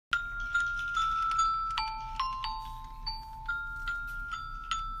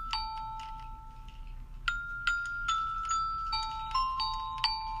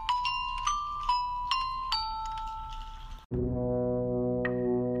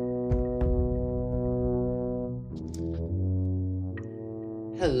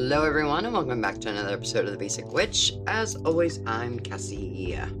Hello, everyone, and welcome back to another episode of The Basic Witch. As always, I'm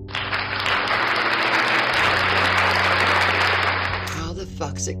Cassie. How the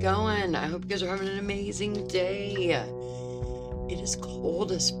fuck's it going? I hope you guys are having an amazing day. It is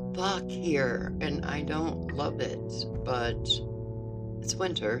cold as fuck here, and I don't love it, but it's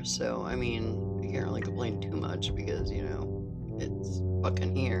winter, so, I mean, I can't really complain too much because, it's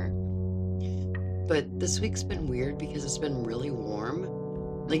fucking here. But this week's been weird because it's been really warm.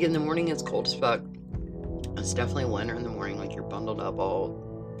 Like, in the morning, it's cold as fuck. It's definitely winter in the morning, like, you're bundled up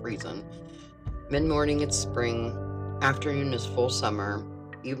all freezing. Mid-morning, it's spring. Afternoon is full summer.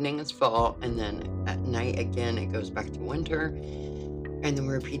 Evening is fall. And then at night, again, it goes back to winter. And then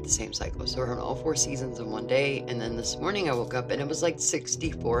we repeat the same cycle. So we're having all 4 seasons in one day. And then this morning, I woke up, and it was, like,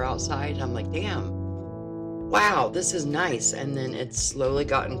 64 outside. And I'm like, damn. Wow, this is nice. And then it's slowly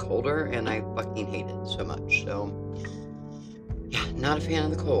gotten colder, and I fucking hate it so much. So... yeah, not a fan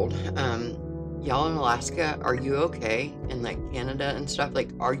of the cold. Y'all in Alaska, are you okay? And like Canada and stuff, like,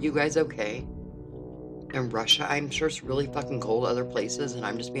 are you guys okay? And Russia, I'm sure it's really fucking cold other places, and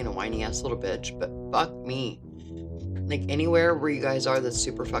I'm just being a whiny ass little bitch, but fuck me. Like, anywhere where you guys are that's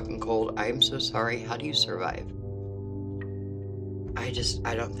super fucking cold, I am so sorry. How do you survive? I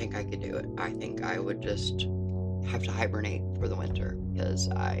don't think I could do it. I think I would just have to hibernate for the winter, because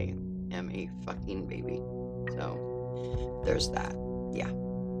I am a fucking baby. So... there's that. Yeah.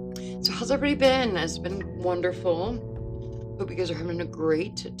 So how's everybody been? It's been wonderful. Hope you guys are having a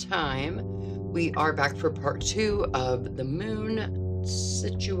great time. We are back for part 2 of the moon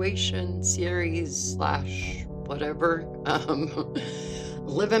situation series / whatever.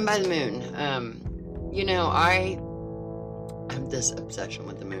 Living by the moon. I have this obsession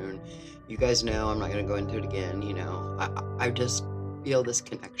with the moon. You guys know, I'm not going to go into it again. I just feel this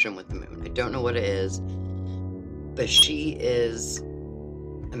connection with the moon. I don't know what it is. But she is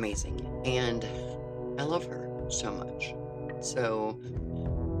amazing, and I love her so much. So,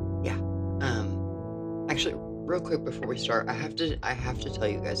 yeah. Actually, real quick before we start, I have to tell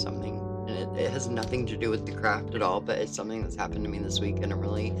you guys something, and it has nothing to do with the craft at all, but it's something that's happened to me this week, and I'm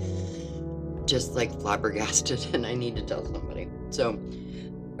really just, like, flabbergasted, and I need to tell somebody. So,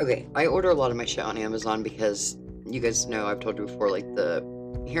 okay, I order a lot of my shit on Amazon because you guys know, I've told you before, like,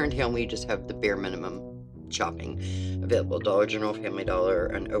 here in town, we just have the bare minimum shopping available: Dollar General, Family Dollar,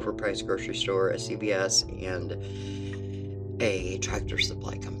 an overpriced grocery store, a CVS, and a Tractor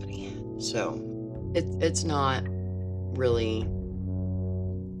Supply company. So it's not really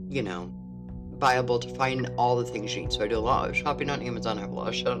viable to find all the things you need. So I do a lot of shopping on Amazon. I have a lot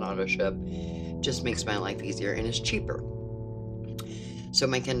of shit on auto ship. Just makes my life easier, and it's cheaper. So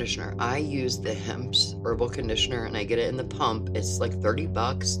my conditioner, I use the Hemp's herbal conditioner, and I get it in the pump. It's like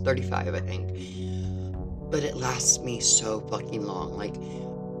 $30, 35 I think. But it lasts me so fucking long. Like,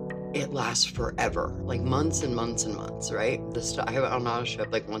 it lasts forever. Like, months and months and months, right? I have it on auto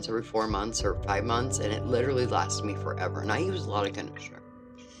ship like once every 4 months or 5 months, and it literally lasts me forever. And I use a lot of conditioner.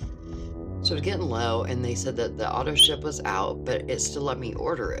 So it's getting low, and they said that the auto ship was out, but it still let me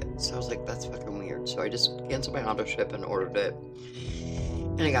order it. So I was like, that's fucking weird. So I just canceled my auto ship and ordered it.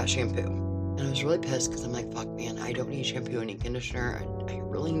 And I got shampoo. And I was really pissed because I'm like, fuck, man, I don't need shampoo. I need conditioner. I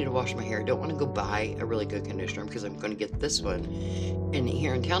really need to wash my hair. I don't want to go buy a really good conditioner because I'm going to get this one. And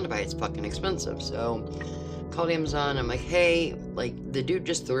here in town to buy it's fucking expensive. So I called Amazon. I'm like, hey, like, the dude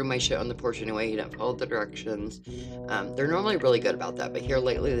just threw my shit on the porch anyway. He didn't follow the directions. They're normally really good about that. But here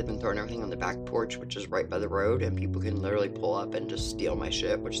lately they've been throwing everything on the back porch, which is right by the road. And people can literally pull up and just steal my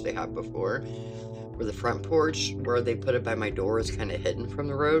shit, which they have before. Where the front porch, where they put it by my door, is kind of hidden from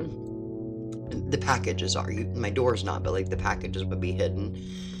the road. The packages are. My door's not, but, like, the packages would be hidden.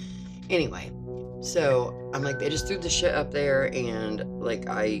 Anyway, so I'm like, they just threw the shit up there, and, like,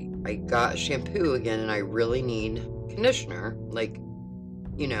 I got shampoo again, and I really need conditioner. Like,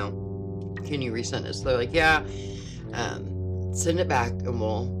 can you resend it? So they're like, yeah, send it back, and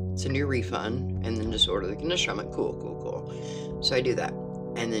we'll send you a refund, and then just order the conditioner. I'm like, cool. So I do that.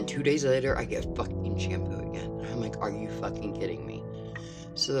 And then 2 days later, I get fucking shampoo again. And I'm like, are you fucking kidding me?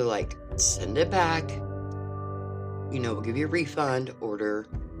 So they're like, send it back. We'll give you a refund. Order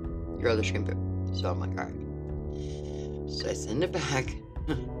your other shampoo. So I'm like, all right. So I send it back.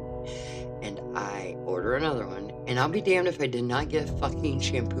 And I order another one. And I'll be damned if I did not get fucking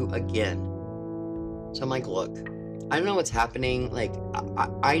shampoo again. So I'm like, look, I don't know what's happening. Like,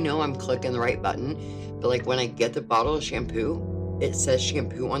 I know I'm clicking the right button. But, like, when I get the bottle of shampoo, it says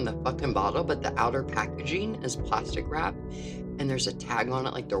shampoo on the fucking bottle, but the outer packaging is plastic wrap, and there's a tag on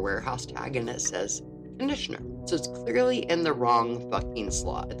it, like their warehouse tag, and it says conditioner. So it's clearly in the wrong fucking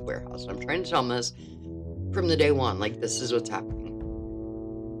slot at the warehouse. And I'm trying to tell them this from the day one, like, this is what's happening.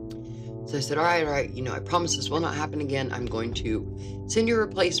 So I said, all right, I promise this will not happen again. I'm going to send you a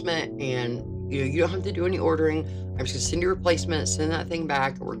replacement, and you don't have to do any ordering. I'm just gonna send you a replacement, send that thing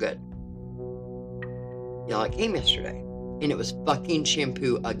back, and we're good. It came yesterday, and it was fucking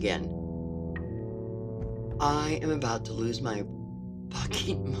shampoo again. I am about to lose my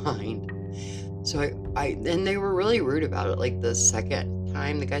fucking mind. So and they were really rude about it. Like the second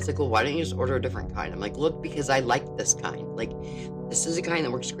time, the guy's like, well, why don't you just order a different kind? I'm like, look, because I like this kind. Like, this is a kind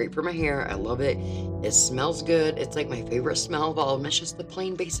that works great for my hair. I love it. It smells good. It's like my favorite smell of all of them. It's just the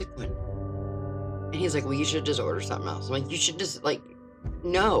plain basic one. And he's like, well, you should just order something else. I'm like, you should just,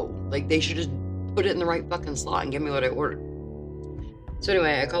 no. Like, they should just put it in the right fucking slot and give me what I ordered. So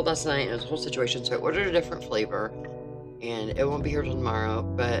anyway, I called last night, and it was a whole situation. So I ordered a different flavor, and it won't be here till tomorrow.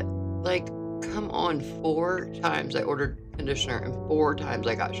 But, come on, 4 times I ordered conditioner, and 4 times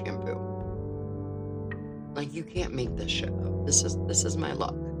I got shampoo. You can't make this shit up. This is my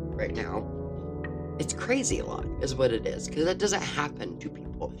luck right now. It's crazy luck is what it is, because that doesn't happen to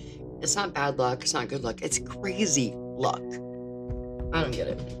people. It's not bad luck. It's not good luck. It's crazy luck. I don't get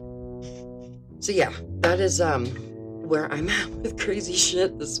it. So yeah, that is where I'm at with crazy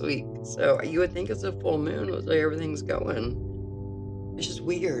shit this week. So you would think it's a full moon with everything's going. It's just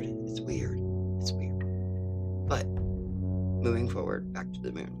weird. It's weird. But moving forward, back to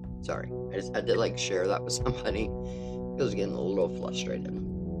the moon. Sorry, I just had to share that with somebody. I was getting a little frustrated.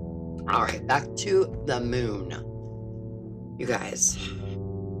 All right, back to the moon. You guys,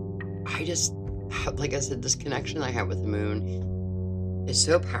 I just have, like I said, this connection I have with the moon is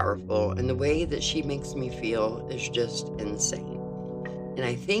so powerful, and the way that she makes me feel is just insane. And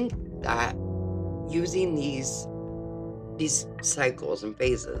I think that using these cycles and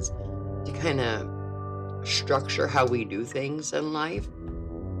phases to kind of structure how we do things in life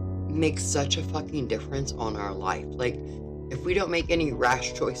makes such a fucking difference on our life. If we don't make any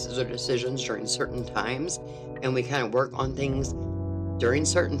rash choices or decisions during certain times, and we kind of work on things during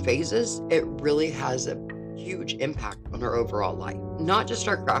certain phases, it really has a huge impact on our overall life. Not just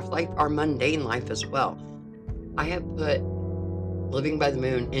our craft life, our mundane life as well. I have put living by the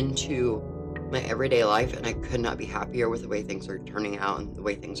moon into my everyday life, and I could not be happier with the way things are turning out and the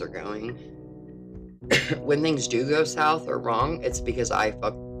way things are going. When things do go south or wrong, it's because I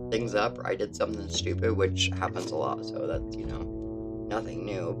fucked things up or I did something stupid, which happens a lot, so that's nothing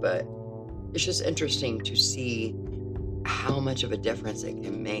new. But it's just interesting to see how much of a difference it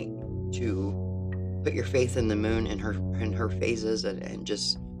can make to put your faith in the moon and her phases, and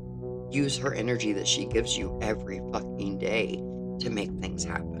just use her energy that she gives you every fucking day to make things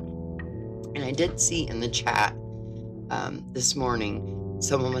happen. And I did see in the chat this morning,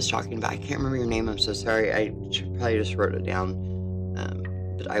 someone was talking about, I can't remember your name, I'm so sorry, I should probably just wrote it down,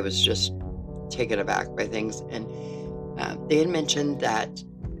 but I was just taken aback by things, and they had mentioned that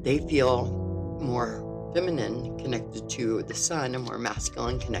they feel more feminine connected to the sun and more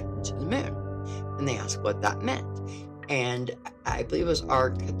masculine connected to the moon, and they asked what that meant, and I believe it was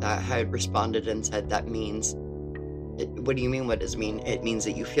Ark that had responded and said that means, what do you mean, what does it mean? It means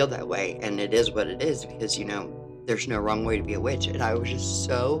that you feel that way, and it is what it is, because there's no wrong way to be a witch. And I was just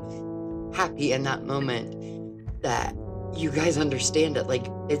so happy in that moment that you guys understand it.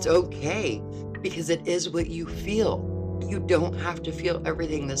 It's okay, because it is what you feel. You don't have to feel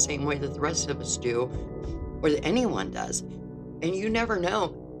everything the same way that the rest of us do, or that anyone does. And you never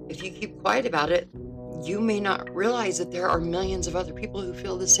know. If you keep quiet about it, you may not realize that there are millions of other people who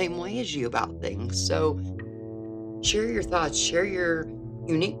feel the same way as you about things. So share your thoughts, share your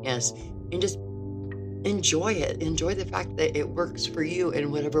uniqueness, and just enjoy it. Enjoy the fact that it works for you in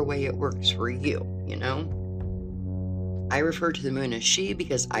whatever way it works for you, I refer to the moon as she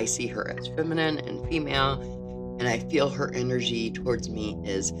because I see her as feminine and female, and I feel her energy towards me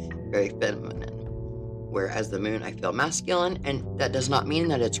is very feminine. Whereas the moon, I feel masculine, and that does not mean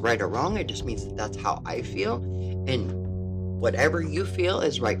that it's right or wrong. It just means that that's how I feel, and whatever you feel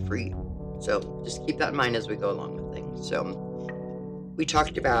is right for you. So just keep that in mind as we go along with things. So we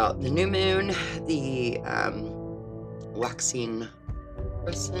talked about the new moon, the waxing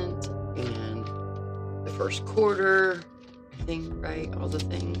crescent, and the first quarter, I think, right? All the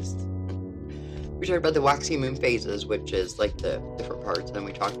things. We talked about the waxing moon phases, which is the different parts. And then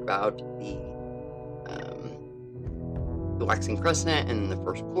we talked about the waxing crescent and the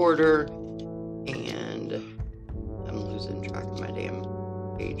first quarter. And I'm losing track of my damn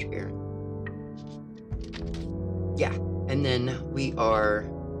page here. Yeah. And then we are,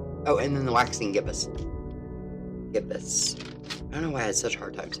 and then the waxing gibbous. I don't know why I had such a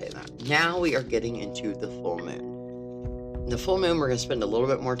hard time saying that. Now we are getting into the full moon. The full moon we're going to spend a little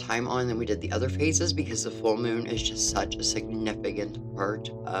bit more time on than we did the other phases, because the full moon is just such a significant part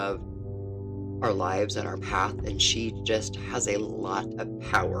of our lives and our path, and she just has a lot of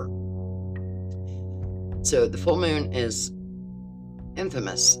power. So the full moon is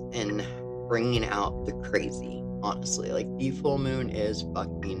infamous in bringing out the crazy, honestly. Like, the full moon is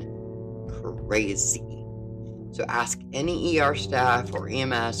fucking crazy. So ask any ER staff or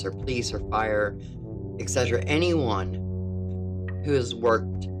EMS or police or fire, etc., anyone who has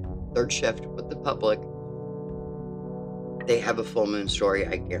worked third shift with the public, they have a full moon story,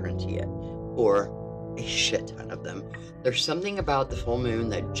 I guarantee it, or a shit ton of them. There's something about the full moon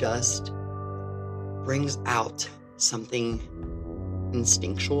that just brings out something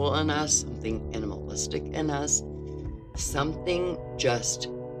instinctual in us, something animalistic in us. Something just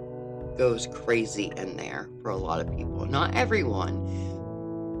goes crazy in there for a lot of people. Not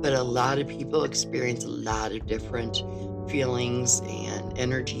everyone, but a lot of people experience a lot of different feelings and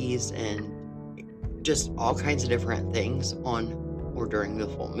energies and just all kinds of different things on or during the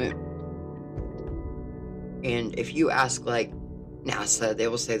full moon. And if you ask like NASA, they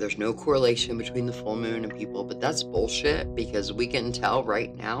will say there's no correlation between the full moon and people, but that's bullshit, because we can tell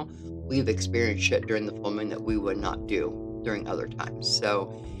right now we've experienced shit during the full moon that we would not do during other times.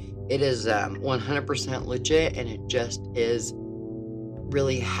 So it is 100% legit, and it just is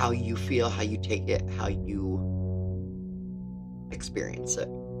really how you feel, how you take it, how you experience it.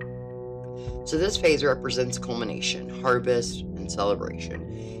 So this phase represents culmination, harvest, and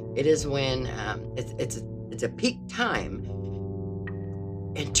celebration. It is when it's a peak time,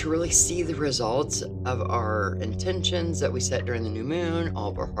 and to really see the results of our intentions that we set during the new moon, all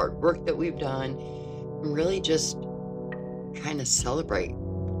of our hard work that we've done, and really just kind of celebrate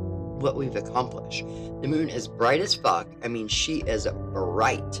what we've accomplished. The moon is bright as fuck. I mean, she is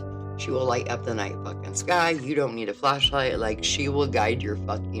bright. She will light up the night fucking sky. You don't need a flashlight. Like, she will guide your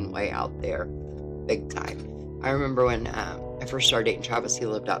fucking way out there big time. I remember when I first started dating Travis, he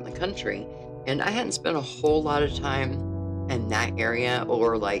lived out in the country, and I hadn't spent a whole lot of time in that area,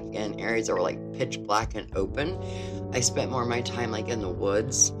 or like in areas that were like pitch black and open. I spent more of my time like in the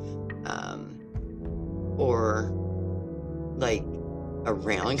woods, or like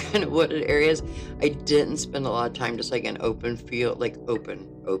around kind of wooded areas. I didn't spend a lot of time just like in open field, like open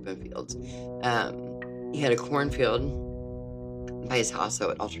fields. He had a cornfield by his house that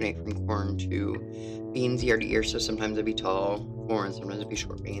would alternate from corn to beans year to year. So sometimes it'd be tall corn, sometimes it'd be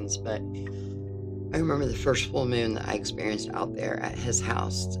short beans. But I remember the first full moon that I experienced out there at his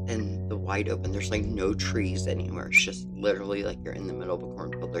house in the wide open. There's like no trees anywhere. It's just literally like you're in the middle of a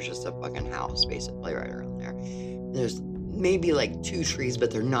cornfield. There's just a fucking house basically right around there. And there's maybe like 2 trees,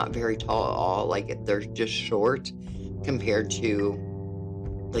 but they're not very tall at all. Like, they're just short compared to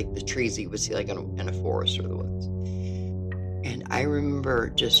like the trees you would see like in a forest or the woods. And I remember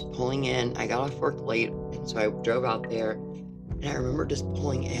just pulling in. I got off work late, and so I drove out there. And I remember just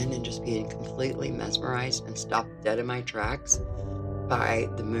pulling in and just being completely mesmerized and stopped dead in my tracks by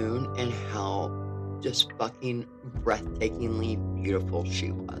the moon and how just fucking breathtakingly beautiful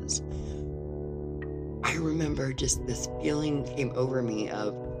she was. I remember just this feeling came over me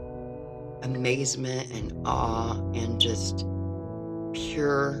of amazement and awe and just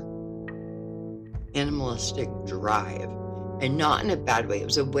pure animalistic drive. And not in a bad way. It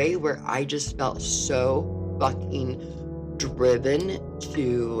was a way where I just felt so fucking driven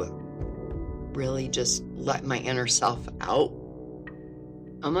to really just let my inner self out,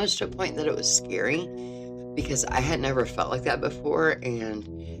 almost to a point that it was scary, because I had never felt like that before. And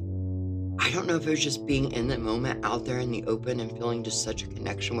I don't know if it was just being in that moment out there in the open and feeling just such a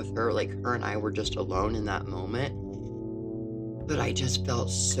connection with her, like her and I were just alone in that moment, but I just felt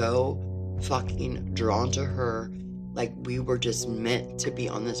so fucking drawn to her, like we were just meant to be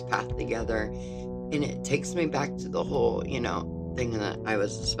on this path together. And it takes me back to the whole, thing that I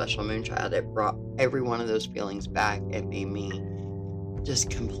was a special moon child. It brought every one of those feelings back. It made me just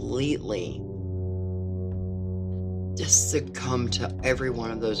completely just succumb to every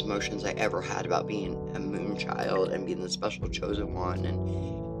one of those emotions I ever had about being a moon child and being the special chosen one.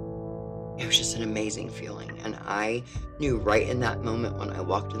 And it was just an amazing feeling. And I knew right in that moment when I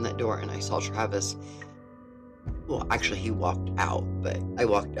walked in that door and I saw Travis. Well, actually, he walked out, but I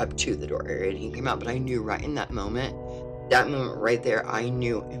walked up to the door area and he came out. But I knew right in that moment right there, I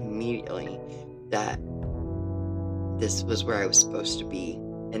knew immediately that this was where I was supposed to be,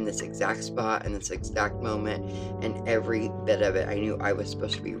 in this exact spot, in this exact moment, and every bit of it. I knew I was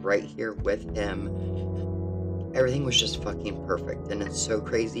supposed to be right here with him. Everything was just fucking perfect, and it's so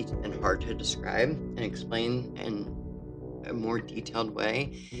crazy and hard to describe and explain in a more detailed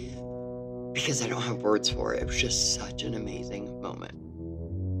way, because I don't have words for it. It was just such an amazing moment.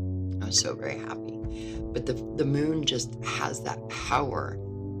 I was so very happy. But the moon just has that power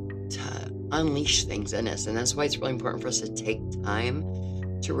to unleash things in us. And that's why it's really important for us to take time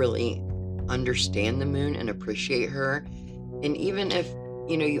to really understand the moon and appreciate her. And even if,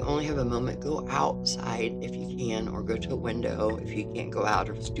 you only have a moment, go outside if you can, or go to a window if you can't go out,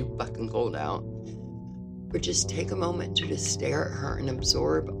 or if it's too fucking cold out. But just take a moment to just stare at her and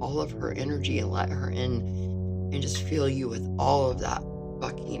absorb all of her energy and let her in and just feel you with all of that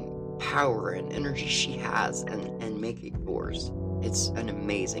fucking power and energy she has, and make it yours. It's an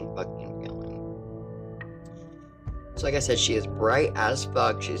amazing fucking feeling. So like I said, she is bright as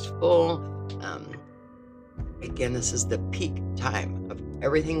fuck. She's full. Again, this is the peak time of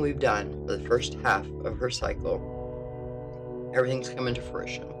everything we've done for the first half of her cycle. Everything's coming to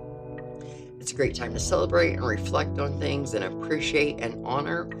fruition. It's a great time to celebrate and reflect on things and appreciate and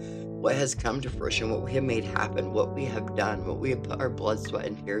honor what has come to fruition, what we have made happen, what we have done, what we have put our blood, sweat,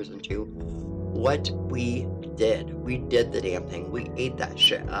 and tears into, what we did. We did the damn thing. We ate that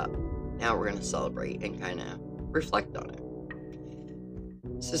shit up. Now we're going to celebrate and kind of reflect on it.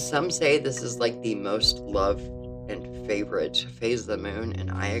 So some say this is like the most loved and favorite phase of the moon, and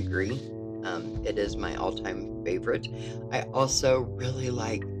I agree. It is my all-time favorite. I also really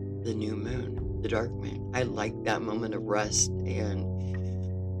like the new moon, the dark moon. I like that moment of rest and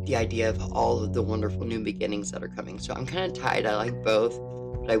the idea of all of the wonderful new beginnings that are coming. So I'm kind of tied. I like both,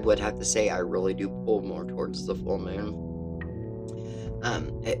 but I would have to say I really do pull more towards the full moon.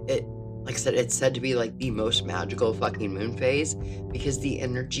 Like I said, it's said to be like the most magical fucking moon phase because the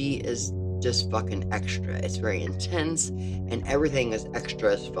energy is just fucking extra. It's very intense and everything is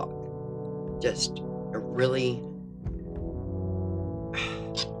extra as fuck. Just a really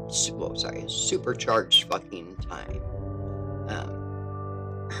supercharged fucking time.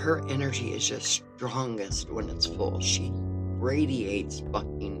 Her energy is just strongest when it's full. She radiates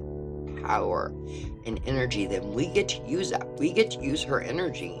fucking power and energy. Then we get to use that. We get to use her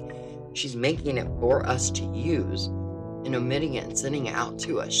energy. She's making it for us to use and emitting it and sending it out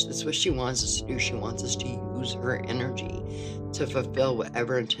to us. That's what she wants us to do. She wants us to use her energy to fulfill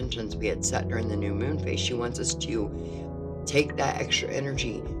whatever intentions we had set during the new moon phase. She wants us to take that extra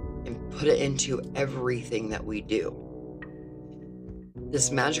energy and put it into everything that we do.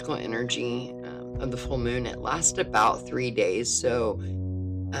 This magical energy of the full moon, it lasts about 3 days. So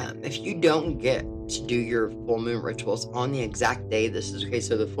if you don't get to do your full moon rituals on the exact day, this is okay.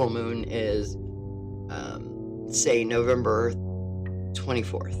 So the full moon is, say, November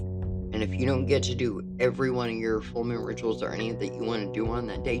 24th. And if you don't get to do every one of your full moon rituals or any that you want to do on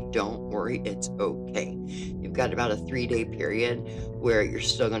that day, don't worry, it's okay. You've got about a 3-day period where you're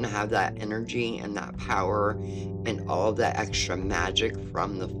still going to have that energy and that power and all of that extra magic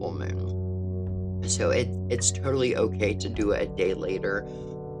from the full moon. So it's totally okay to do it a day later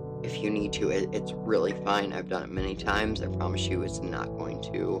if you need to. It's really fine. I've done it many times. I promise you it's not going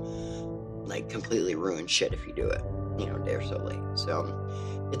to like completely ruin shit if you do it, a day or so late.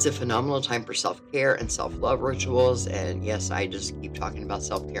 So it's a phenomenal time for self-care and self-love rituals. And yes, I just keep talking about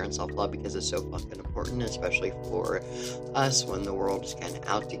self-care and self-love because it's so fucking important, especially for us when the world is kind of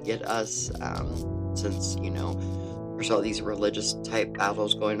out to get us. Since, there's all these religious type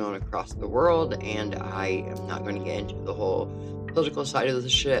battles going on across the world, and I am not going to get into the whole political side of the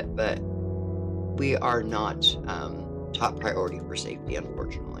shit, but we are not top priority for safety,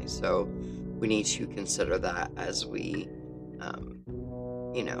 unfortunately. So we need to consider that as we,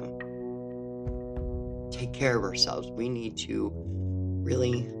 take care of ourselves. We need to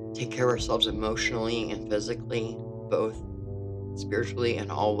really take care of ourselves emotionally and physically, both spiritually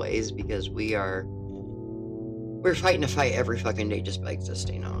and all ways, because we're fighting a fight every fucking day just by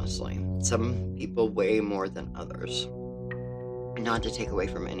existing, honestly. Some people way more than others. Not to take away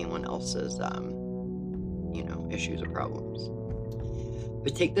from anyone else's, issues or problems.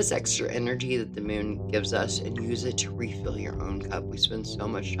 But take this extra energy that the moon gives us and use it to refill your own cup. We spend so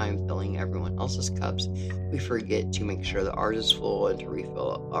much time filling everyone else's cups, we forget to make sure that ours is full and to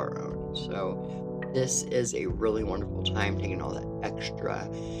refill our own. So this is a really wonderful time, taking all that extra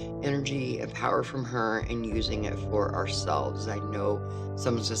energy and power from her and using it for ourselves. I know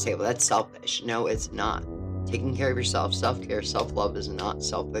someone's going to say, well, that's selfish. No, it's not. Taking care of yourself, self-care, self-love is not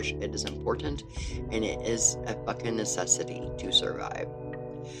selfish. It is important, and it is a fucking necessity to survive.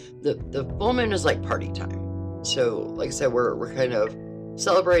 The full moon is like party time. So, like I said, we're kind of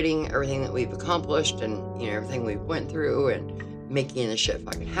celebrating everything that we've accomplished and, everything we've went through and making this shit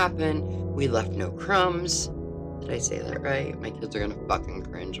fucking happen. We left no crumbs. Did I say that right? My kids are gonna fucking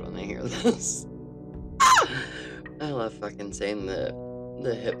cringe when they hear this. I love fucking saying the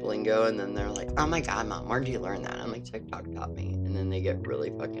hip lingo, and then they're like, oh my god, Mom, where'd you learn that? I'm like, TikTok taught me. And then they get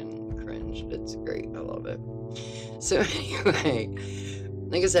really fucking cringed. It's great. I love it. So anyway,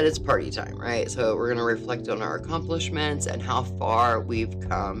 like I said, it's party time, right? So we're going to reflect on our accomplishments and how far we've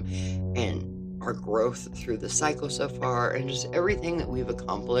come and our growth through the cycle so far, and just everything that we've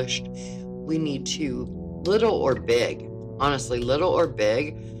accomplished. We need to, little or big, honestly, little or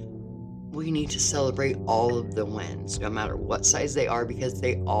big, we need to celebrate all of the wins, no matter what size they are, because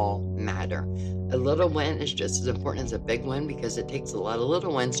they all matter. A little win is just as important as a big win, because it takes a lot of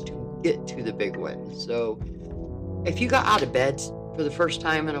little wins to get to the big win. So if you got out of bed for the first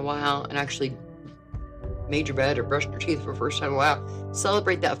time in a while and actually made your bed or brushed your teeth for the first time in a while,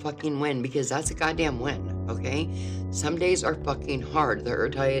 celebrate that fucking win, because that's a goddamn win, okay? Some days are fucking hard. There are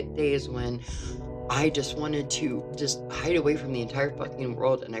days when I just wanted to just hide away from the entire fucking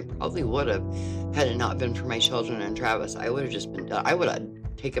world, and I probably would have, had it not been for my children and Travis. I would have just been done. I would have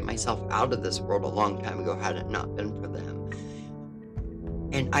taken myself out of this world a long time ago had it not been for them.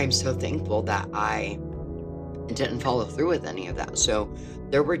 And I'm so thankful that I didn't follow through with any of that. So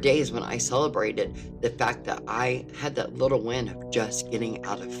there were days when I celebrated the fact that I had that little win of just getting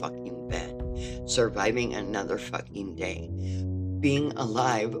out of fucking bed, surviving another fucking day, being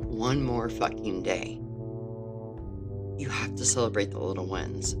alive one more fucking day. You have to celebrate the little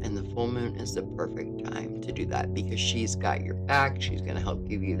wins, and the full moon is the perfect time to do that, because she's got your back. She's going to help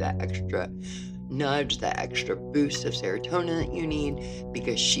give you that extra nudge, that extra boost of serotonin that you need,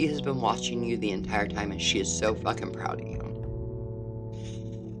 because she has been watching you the entire time, and she is so fucking proud of you.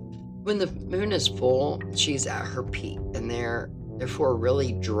 When the moon is full, she's at her peak, and therefore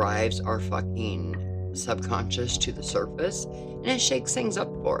really drives our fucking subconscious to the surface, and it shakes things up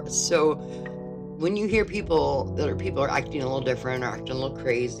for us. So when you hear people are acting a little different, or acting a little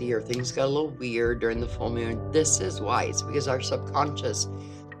crazy, or things got a little weird during the full moon, this is why. It's because our subconscious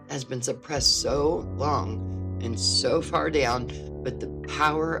has been suppressed so long and so far down, but the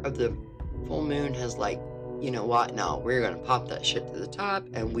power of the full moon has, like, you know what, no, we're going to pop that shit to the top,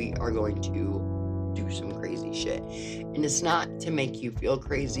 and we are going to do some crazy shit. And it's not to make you feel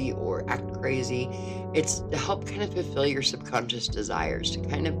crazy or act crazy. It's to help kind of fulfill your subconscious desires, to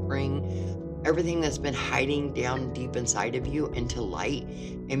kind of bring everything that's been hiding down deep inside of you into light,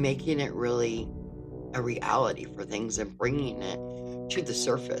 and making it really a reality for things, and bringing it to the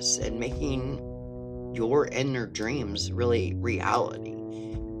surface, and making your inner dreams really reality.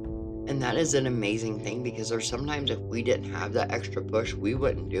 And that is an amazing thing, because there's sometimes if we didn't have that extra push, we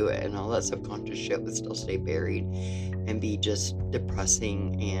wouldn't do it, and all that subconscious shit would still stay buried and be just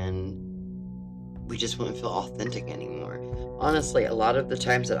depressing, and we just wouldn't feel authentic anymore. Honestly, a lot of the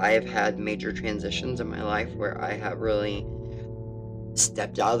times that I have had major transitions in my life where I have really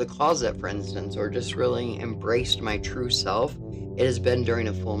stepped out of the closet, for instance, or just really embraced my true self, it has been during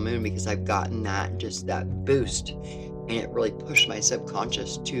a full moon, because I've gotten that boost, and it really pushed my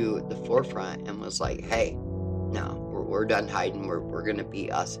subconscious to the forefront and was like, hey, no, we're done hiding. We're going to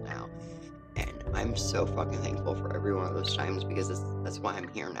be us now. And I'm so fucking thankful for every one of those times, because that's why I'm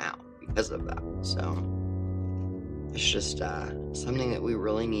here now, because of that. So it's just something that we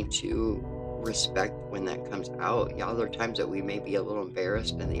really need to respect when that comes out. Yeah, there are times that we may be a little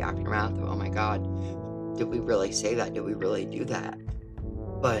embarrassed in the aftermath of, oh my God, did we really say that? Did we really do that?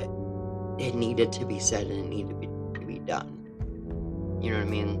 But it needed to be said, and it needed to be done. You know what I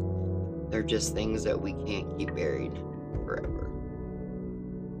mean? They're just things that we can't keep buried forever.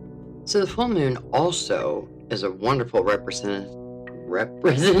 So the full moon also is a wonderful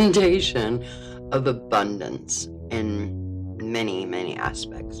representation of abundance in many, many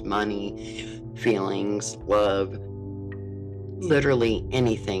aspects. Money, feelings, love, literally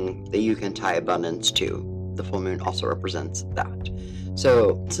anything that you can tie abundance to. The full moon also represents that.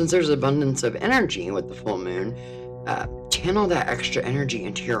 So since there's abundance of energy with the full moon, channel that extra energy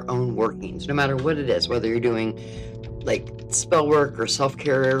into your own workings, no matter what it is, whether you're doing like spell work or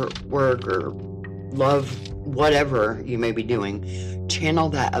self-care work or love, whatever you may be doing. Channel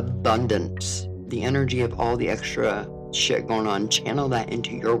that abundance, the energy of all the extra shit going on, channel that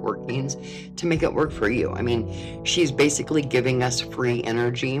into your workings to make it work for you. I mean, she's basically giving us free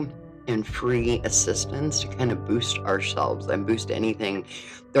energy and free assistance to kind of boost ourselves and boost anything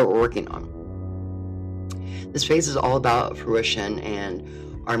that we're working on. This phase is all about fruition and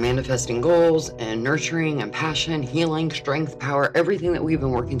our manifesting goals and nurturing and passion, healing, strength, power, everything that we've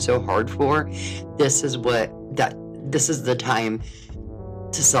been working so hard for. This is the time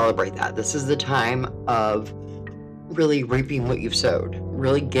to celebrate that. This is the time of really reaping what you've sowed,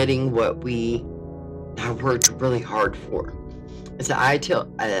 really getting what we have worked really hard for. It's an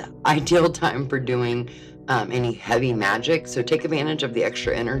ideal time for doing any heavy magic, so take advantage of the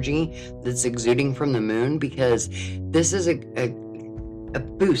extra energy that's exuding from the moon, because this is a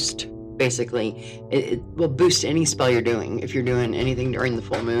boost basically, it will boost any spell you're doing. If you're doing anything during the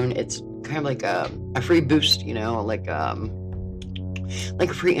full moon, it's kind of like a free boost, like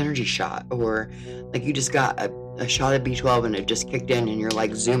a free energy shot, or like you just got a shot of B12 and it just kicked in and you're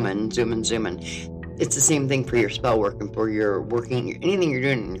like zooming. It's the same thing for your spell work and for your working, anything you're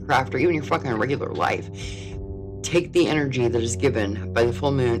doing in your craft or even your fucking regular life. Take the energy that is given by the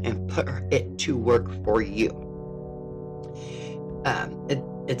full moon and put it to work for you.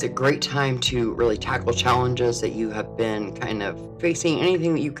 It's a great time to really tackle challenges that you have been kind of facing,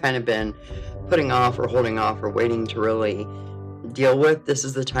 anything that you've kind of been putting off or holding off or waiting to really deal with. This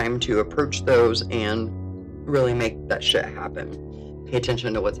is the time to approach those and really make that shit happen. Pay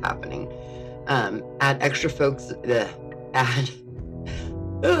attention to what's happening. Add extra focus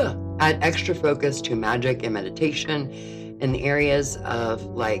to magic and meditation in the areas of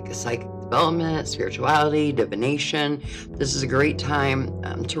like psychic development, spirituality, divination. This is a great time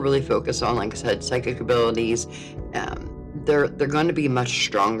to really focus on, like I said, psychic abilities. They're going to be much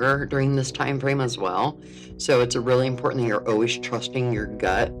stronger during this time frame as well. So it's really important that you're always trusting your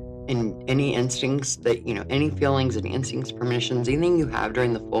gut and any instincts that, any feelings and instincts, premonitions, anything you have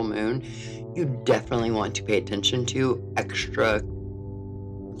during the full moon, you definitely want to pay attention to extra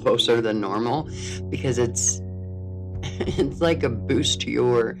closer than normal, because it's like a boost to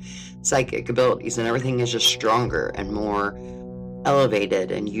your psychic abilities and everything is just stronger and more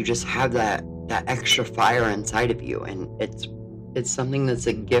elevated, and you just have that extra fire inside of you, and it's something that's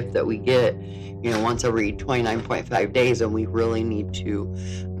a gift that we get once every 29.5 days, and we really need to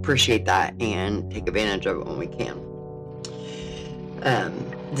appreciate that and take advantage of it when we can.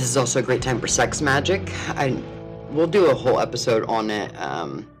 This is also a great time for sex magic. We'll do a whole episode on it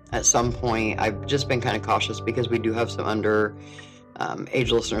at some point. I've just been kind of cautious because we do have some under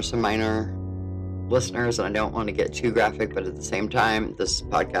age listeners, some minor listeners, and I don't want to get too graphic, but at the same time, this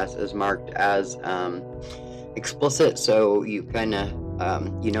podcast is marked as explicit, so you kind of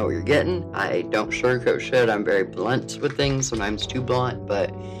you know what you're getting. I don't sugarcoat shit. I'm very blunt with things, sometimes too blunt,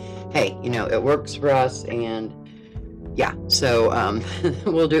 but hey, it works for us, and yeah, so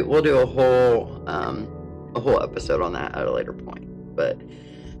we'll do a whole episode on that at a later point. But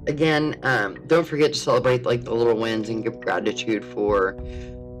again, don't forget to celebrate like the little wins and give gratitude for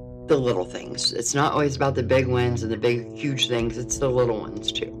the little things. It's not always about the big wins and the big huge things, it's the little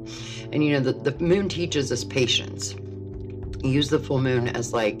ones too. And the moon teaches us patience. Use the full moon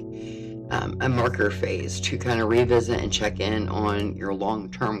as like a marker phase to kind of revisit and check in on your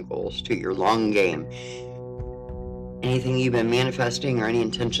long-term goals, to your long game. Anything you've been manifesting or any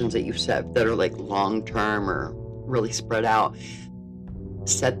intentions that you've set that are like long-term or really spread out,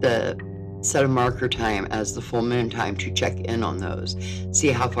 set a marker time as the full moon time to check in on those. See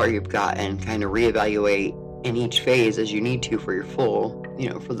how far you've gotten, kind of reevaluate in each phase as you need to for your full,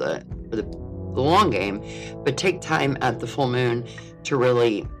 for the long game. But take time at the full moon to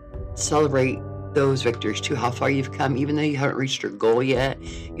really celebrate those victories too, how far you've come. Even though you haven't reached your goal yet,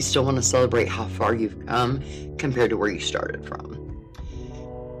 you still want to celebrate how far you've come compared to where you started from.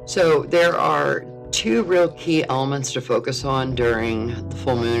 So there are two real key elements to focus on during the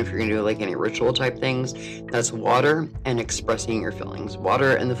full moon if you're going to do like any ritual type things. That's water and expressing your feelings.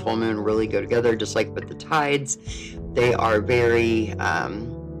 Water and the full moon really go together, just like with the tides. They are very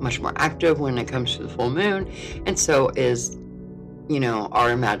much more active when it comes to the full moon, and so is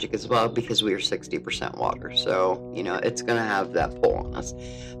our magic as well, because we are 60% water. So it's going to have that pull on us.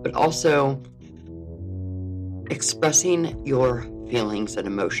 But also expressing your feelings and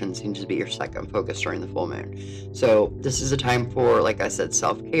emotions seems to be your second focus during the full moon. So this is a time for, like I said,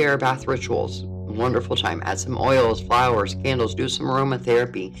 self-care, bath rituals. Wonderful time. Add some oils, flowers, candles, do some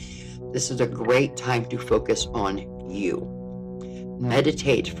aromatherapy. This is a great time to focus on you.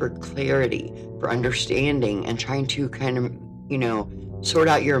 Meditate for clarity, for understanding, and trying to kind of sort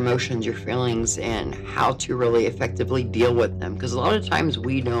out your emotions, your feelings, and how to really effectively deal with them. Because a lot of times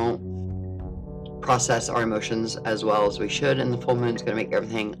we don't process our emotions as well as we should, and the full moon is going to make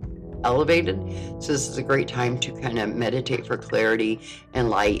everything elevated. So this is a great time to kind of meditate for clarity and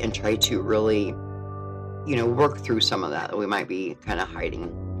light, and try to really, work through some of that we might be kind of hiding.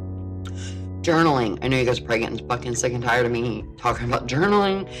 Journaling. I know you guys are probably getting fucking sick and tired of me talking about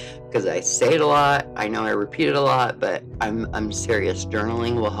journaling because I say it a lot. I know I repeat it a lot, but I'm serious.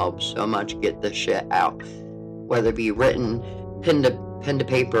 Journaling will help so much get this shit out, whether it be written, pen to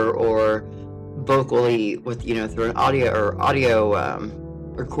paper, or vocally with through an audio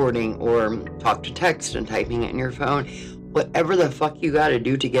recording, or talk to text and typing it in your phone. Whatever the fuck you got to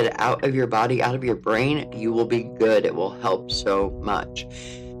do to get it out of your body, out of your brain, you will be good. It will help so much.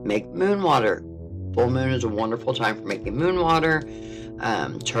 Make moon water. Full moon is a wonderful time for making moon water.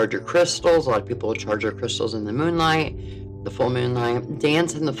 Charge your crystals. A lot of people charge their crystals in the moonlight, the full moonlight.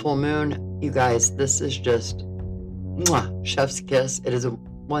 Dance in the full moon. You guys, this is just mwah, chef's kiss. It is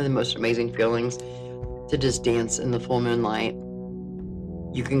one of the most amazing feelings to just dance in the full moonlight.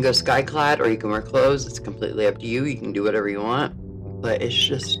 You can go sky-clad or you can wear clothes. It's completely up to you. You can do whatever you want. But it's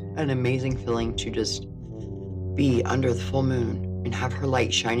just an amazing feeling to just be under the full moon and have her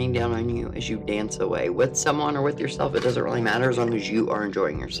light shining down on you as you dance away with someone or with yourself. It doesn't really matter as long as you are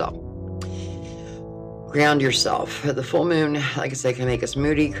enjoying yourself. Ground yourself. The full moon, like I said, can make us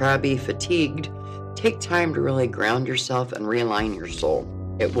moody, crabby, fatigued. Take time to really ground yourself and realign your soul.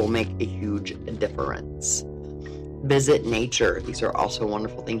 It will make a huge difference. Visit nature. These are also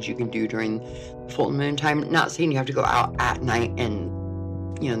wonderful things you can do during the full moon time. Not saying you have to go out at night and,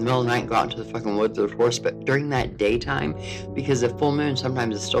 in the middle of the night, go out into the fucking woods or the forest, but during that daytime, because the full moon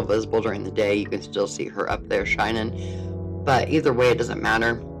sometimes is still visible during the day, you can still see her up there shining. But either way, it doesn't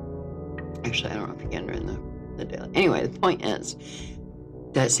matter. Actually, I don't know if you can during the day. Anyway, the point is,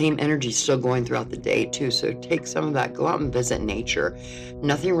 that same energy is still going throughout the day too. So take some of that, go out and visit nature.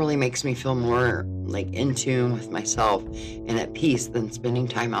 Nothing really makes me feel more like in tune with myself and at peace than spending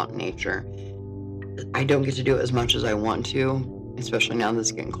time out in nature. I don't get to do it as much as I want to, especially now that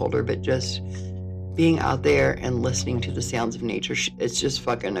it's getting colder, but just being out there and listening to the sounds of nature, it's just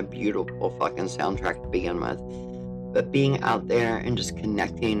fucking a beautiful fucking soundtrack to begin with. But being out there and just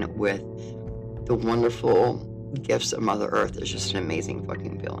connecting with the wonderful gifts of Mother Earth is just an amazing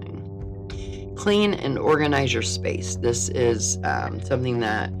fucking feeling. Clean and organize your space. This is something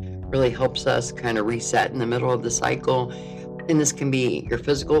that really helps us kind of reset in the middle of the cycle. And this can be your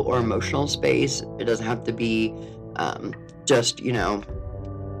physical or emotional space. It doesn't have to be just,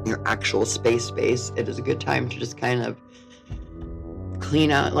 your actual space. It is a good time to just kind of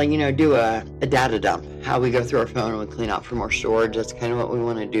clean out, do a data dump. How we go through our phone and we clean out for more storage. That's kind of what we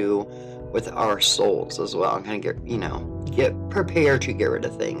want to do with our souls as well, and kind of get prepared to get rid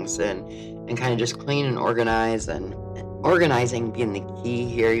of things and kind of just clean and organize, and organizing being the key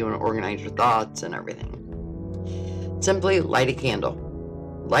here. You want to organize your thoughts and everything. Simply light a candle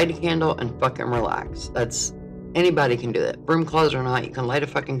and fucking relax. That's, anybody can do that, broom closet or not. You can light a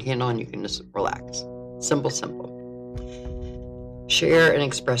fucking candle and you can just relax. Simple. Share and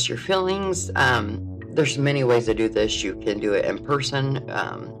express your feelings. There's many ways to do this. You can do it in person,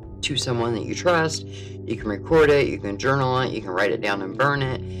 to someone that you trust. You can record it, you can journal it, you can write it down and burn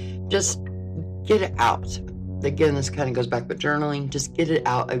it. Just get it out. Again, this kind of goes back with journaling. Just get it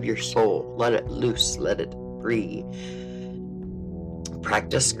out of your soul. Let it loose. Let it free.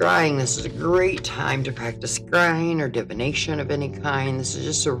 Practice scrying. This is a great time to practice scrying or divination of any kind. This is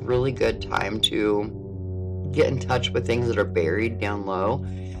just a really good time to get in touch with things that are buried down low.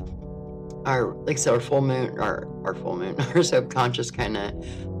 Our full moon, our subconscious kind of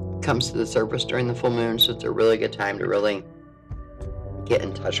comes to the surface during the full moon, so it's a really good time to really get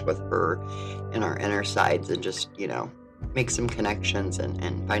in touch with her and our inner sides and just, make some connections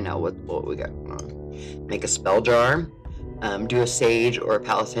and find out what we got going on. Make a spell jar. Do a sage or a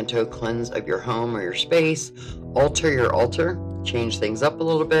Palo Santo cleanse of your home or your space. Alter your altar. Change things up a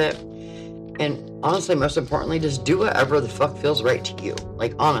little bit. And honestly, most importantly, just do whatever the fuck feels right to you.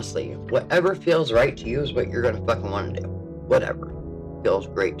 Like, honestly, whatever feels right to you is what you're gonna fucking want to do. Whatever feels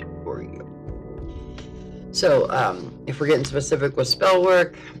great for you. So, if we're getting specific with spell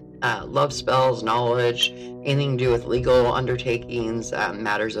work, love spells, knowledge, anything to do with legal undertakings,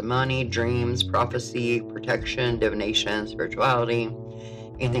 matters of money, dreams, prophecy, protection, divination, spirituality,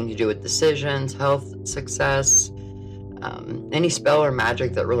 anything to do with decisions, health, success, any spell or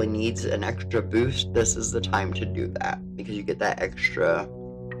magic that really needs an extra boost, this is the time to do that, because you get that extra,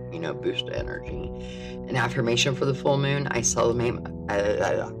 boost of energy. An affirmation for the full moon: I celebrate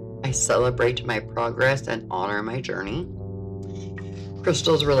my progress and honor my journey.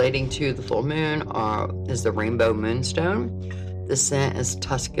 Crystals relating to the full moon is the rainbow moonstone. The scent is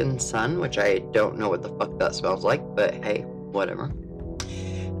Tuscan sun, which I don't know what the fuck that smells like, but hey, whatever.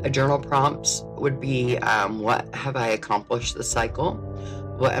 A journal prompts would be, what have I accomplished this cycle?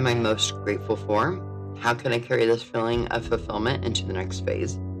 What am I most grateful for? How can I carry this feeling of fulfillment into the next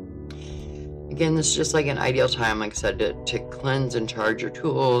phase? Again, this is just like an ideal time, like I said, to cleanse and charge your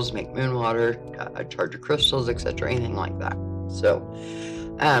tools, make moon water, charge your crystals, etc., anything like that. So,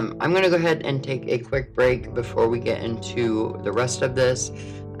 I'm going to go ahead and take a quick break before we get into the rest of this.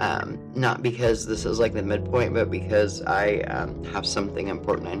 Not because this is like the midpoint, but because I have something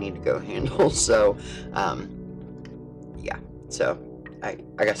important I need to go handle. So, yeah. So, I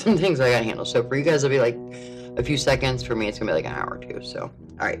got some things I got to handle. So, for you guys, it'll be like a few seconds. For me, it's going to be like an hour or two. So,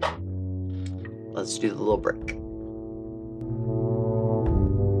 all right. Let's do the little break.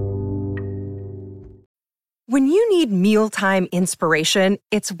 When you need mealtime inspiration,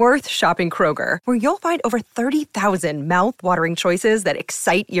 it's worth shopping Kroger, where you'll find over 30,000 mouth-watering choices that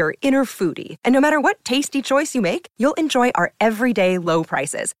excite your inner foodie. And no matter what tasty choice you make, you'll enjoy our everyday low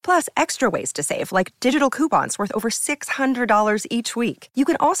prices, plus extra ways to save, like digital coupons worth over $600 each week. You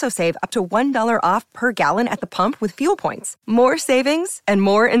can also save up to $1 off per gallon at the pump with fuel points. More savings and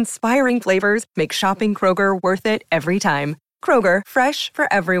more inspiring flavors make shopping Kroger worth it every time. Kroger, fresh for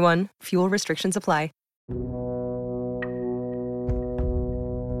everyone. Fuel restrictions apply.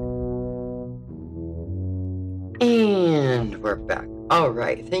 And we're back. All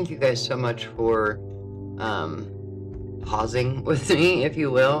right. Thank you guys so much for pausing with me, if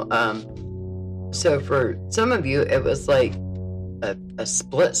you will. So for some of you, it was like a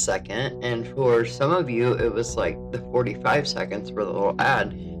split second, and for some of you, it was like the 45 seconds for the little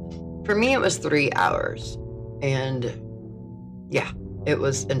ad. For me, it was 3 hours, and yeah, it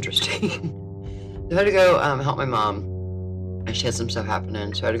was interesting. So I had to go help my mom, and she had some stuff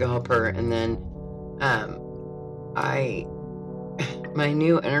happening, so I had to go help her, and then my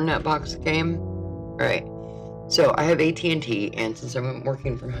new internet box came, right? So I have AT&T, and since I'm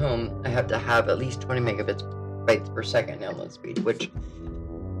working from home, I have to have at least 20 megabits per second download speed, which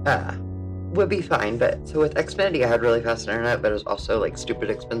would be fine. But so with Xfinity, I had really fast internet, but it was also like stupid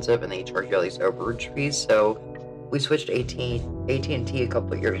expensive, and they charge you all these overage fees. So we switched AT&T a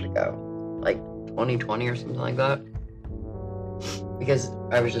couple of years ago, like 2020 or something like that, because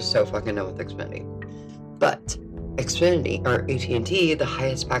I was just so fucking done with Xfinity. But Xfinity, or AT&T, the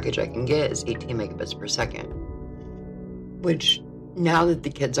highest package I can get is 18 megabits per second, which now that the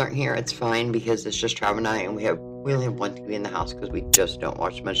kids aren't here, it's fine because it's just Trav and I, and we only have one TV in the house because we just don't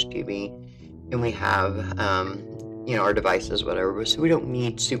watch much TV, and we have our devices, whatever, so we don't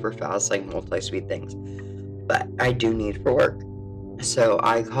need super fast like multi-speed things, but I do need for work. So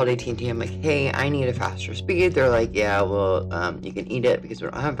I called AT&T. I'm like, hey, I need a faster speed. They're like, yeah, well, you can eat it because we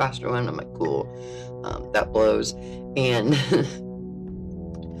don't have a faster one. I'm like, cool. That blows. And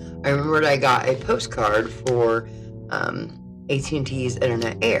I remembered I got a postcard for AT&T's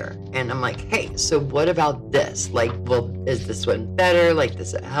Internet Air. And I'm like, hey, so what about this? Like, well, is this one better? Like,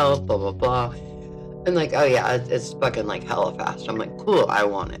 does it help? Blah, blah, blah. And like, oh yeah, it's fucking like hella fast. I'm like, cool, I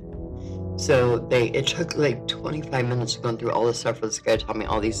want it. So it took like 25 minutes going through all this stuff for this guy to tell me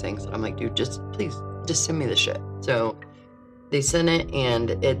all these things. And I'm like, dude, please send me the shit. So they sent it,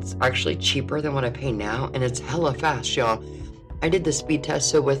 and it's actually cheaper than what I pay now, and it's hella fast, y'all. I did the speed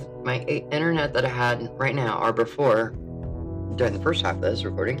test, so with my internet that I had right now, or before, during the first half of this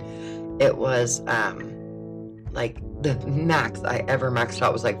recording, it was like the max I ever maxed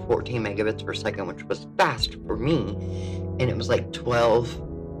out was like 14 megabits per second, which was fast for me, and it was like 10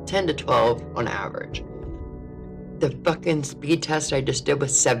 to 12 on average. The fucking speed test I just did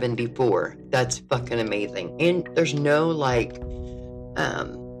was 74. That's fucking amazing. And there's no like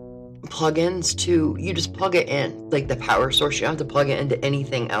plugins you just plug it in, like the power source. You don't have to plug it into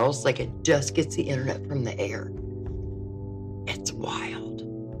anything else. Like, it just gets the internet from the air. It's wild,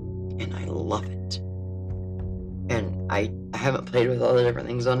 and I love it. And I haven't played with all the different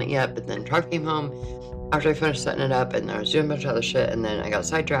things on it yet, but then Trav came home after I finished setting it up, and I was doing a bunch of other shit, and then I got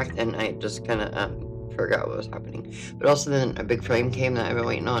sidetracked, and I just kind of forgot what was happening. But also then a big frame came that I've been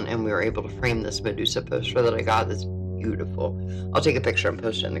waiting on, and we were able to frame this Medusa poster that I got. That's beautiful. I'll take a picture and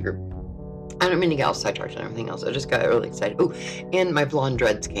post it in the group. I don't mean to get all sidetracked and everything else. I just got really excited. Oh, and my blonde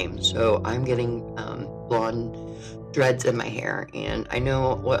dreads came, so I'm getting blonde dreads in my hair, and I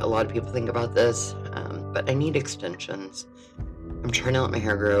know what a lot of people think about this, but I need extensions. I'm trying to let my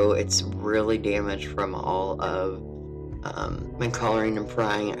hair grow. It's really damaged from all of my coloring and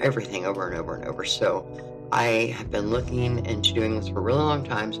frying everything over and over and over. So I have been looking into doing this for a really long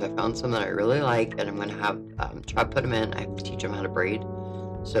time. So I found some that I really like, and I'm going to have try to put them in. I have to teach them how to braid.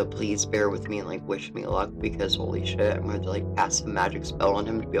 So please bear with me and like wish me luck, because holy shit, I'm going to like cast a magic spell on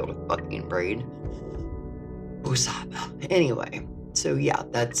him to be able to fucking braid. Usaba. Anyway, so yeah,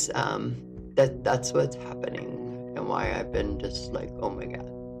 that's what's happening, and why I've been just like, oh my god.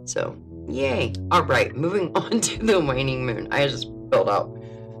 So yay. All right, moving on to the waning moon. I just filled out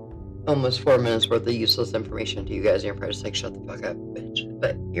almost 4 minutes worth of useless information to you guys, and you're probably just like, shut the fuck up, bitch.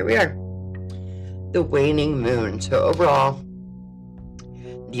 But here we are. The waning moon. So overall,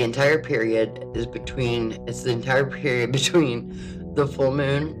 the entire period is it's the entire period between the full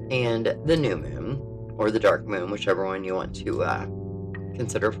moon and the new moon, or the dark moon, whichever one you want to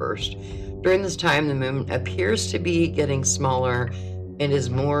consider first. During this time, the moon appears to be getting smaller and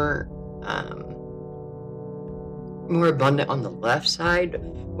is more abundant on the left side,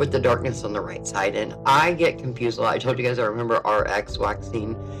 with the darkness on the right side. And I get confused a lot. I told you guys I remember RX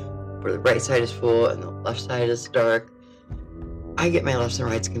waxing where the right side is full and the left side is dark. I get my lefts and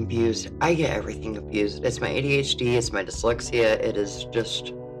rights confused. I get everything confused. It's my ADHD, it's my dyslexia, it is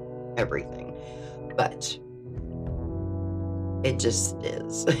just everything. But it just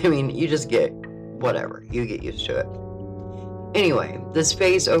is. I mean, you just get whatever. You get used to it. Anyway, this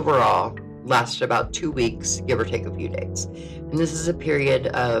phase overall lasts about 2 weeks, give or take a few days. And this is a period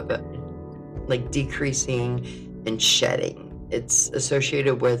of like decreasing and shedding. It's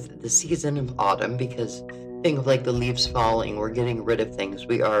associated with the season of autumn because think of like the leaves falling. We're getting rid of things.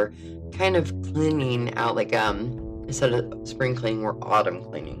 We are kind of cleaning out, like instead of spring cleaning, we're autumn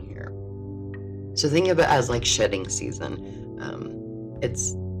cleaning here. So think of it as like shedding season.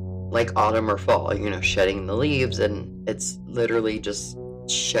 It's like autumn or fall, shedding the leaves, and it's literally just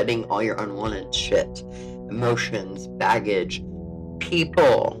shedding all your unwanted shit, emotions, baggage,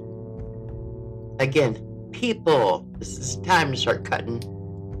 people. Again, people. This is time to start cutting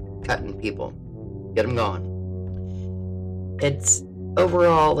people. Get them going. It's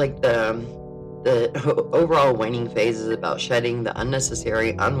overall like the overall waning phase is about shedding the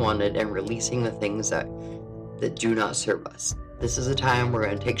unnecessary, unwanted, and releasing the things that do not serve us. This is a time we're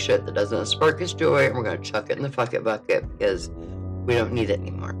going to take shit that doesn't spark us joy and we're going to chuck it in the fuck it bucket because we don't need it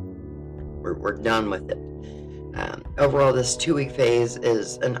anymore. We're done with it. Overall, this 2-week phase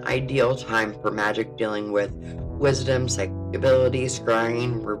is an ideal time for magic dealing with wisdom, psychic abilities,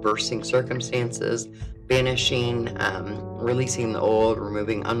 scrying, reversing circumstances, banishing, releasing the old,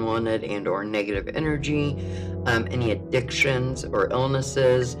 removing unwanted and or negative energy, any addictions or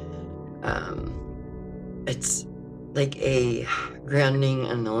illnesses. It's like a grounding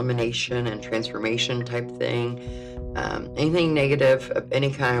and elimination and transformation type thing. Anything negative of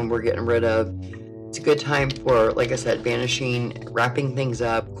any kind we're getting rid of. It's a good time for, like I said, banishing, wrapping things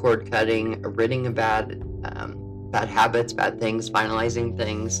up, cord cutting, ridding of bad habits, bad things, finalizing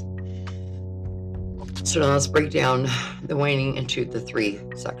things. So now let's break down the waning into the 3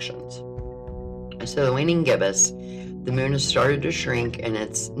 sections. So the waning gibbous, the moon has started to shrink and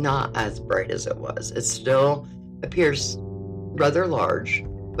it's not as bright as it was. It still appears rather large,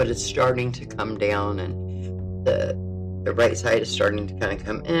 but it's starting to come down, and the right side is starting to kind of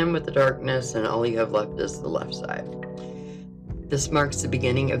come in with the darkness, and all you have left is the left side. This marks the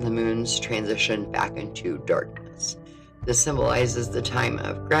beginning of the moon's transition back into darkness. This symbolizes the time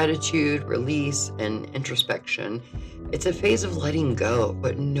of gratitude, release, and introspection. It's a phase of letting go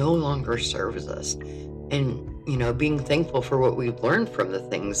what no longer serves us, and being thankful for what we've learned from the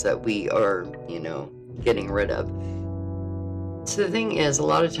things that we are getting rid of. So the thing is, a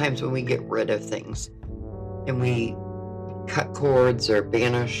lot of times when we get rid of things and we cut cords or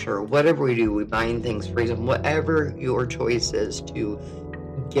banish or whatever we do, we bind things, freeze them, whatever your choice is to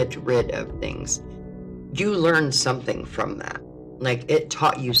get rid of things, you learn something from that. Like, it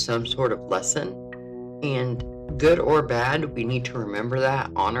taught you some sort of lesson, and good or bad, we need to remember that,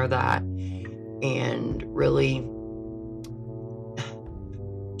 honor that, and really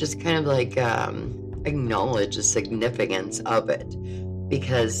just kind of like acknowledge the significance of it,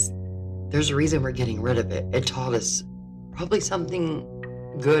 because there's a reason we're getting rid of it. It taught us probably something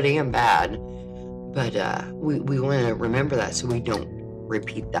good and bad, but we want to remember that so we don't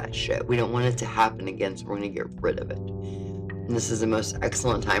repeat that shit. We don't want it to happen again, so we're going to get rid of it. And this is the most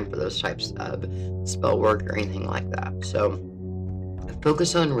excellent time for those types of spell work or anything like that. So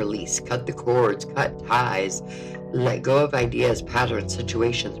focus on release, cut the cords, cut ties, let go of ideas, patterns,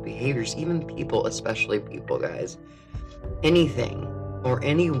 situations, behaviors, even people, especially people, guys. Anything or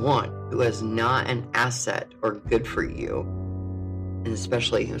anyone who is not an asset or good for you, and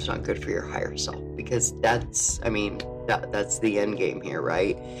especially who's not good for your higher self, because that's the end game here,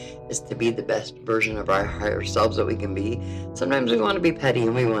 right? Is to be the best version of our higher selves that we can be. Sometimes we want to be petty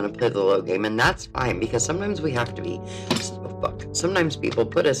and we want to play the low game, and that's fine, because sometimes we have to be. Sometimes people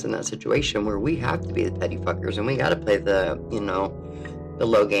put us in that situation where we have to be the petty fuckers and we got to play the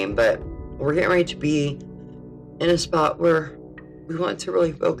low game. But we're getting ready to be in a spot where we want to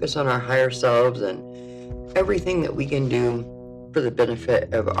really focus on our higher selves and everything that we can do for the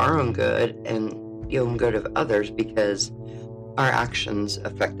benefit of our own good and the own good of others, because our actions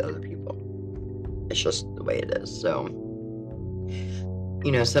affect other people. It's just the way it is. So,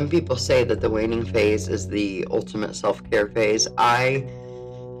 some people say that the waning phase is the ultimate self-care phase. I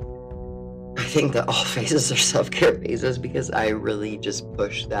think that all phases are self-care phases, because I really just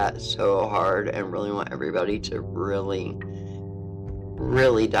push that so hard and really want everybody to really,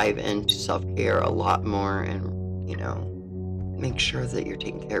 really dive into self-care a lot more and, make sure that you're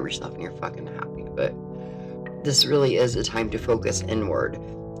taking care of yourself and you're fucking happy. But this really is a time to focus inward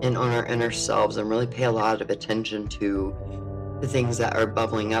and on our inner selves and really pay a lot of attention to the things that are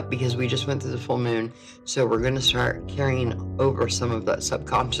bubbling up, because we just went through the full moon. So we're going to start carrying over some of that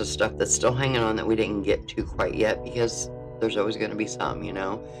subconscious stuff that's still hanging on that we didn't get to quite yet, because there's always going to be some, you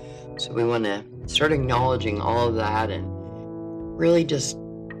know. So we want to start acknowledging all of that and really just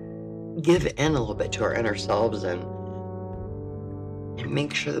give in a little bit to our inner selves and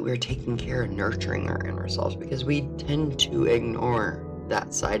make sure that we're taking care and nurturing our inner selves, because we tend to ignore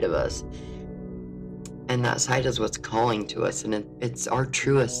that side of us. And that side is what's calling to us, and it's our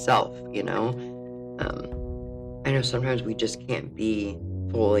truest self, you know. I know sometimes we just can't be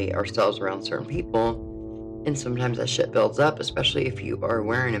fully ourselves around certain people, and sometimes that shit builds up, especially if you are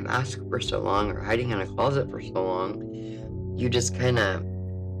wearing a mask for so long or hiding in a closet for so long. You just kind of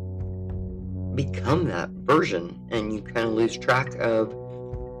become that version, and you kind of lose track of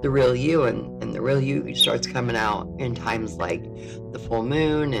the real you, and the real you starts coming out in times like the full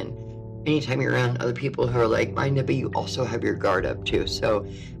moon, and anytime you're around other people who are like-minded, but you also have your guard up too. So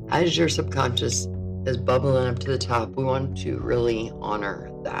as your subconscious is bubbling up to the top, we want to really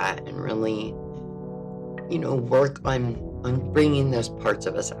honor that and really, you know, work on bringing those parts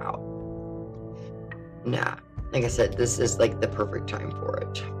of us out. Now, like I said, this is like the perfect time for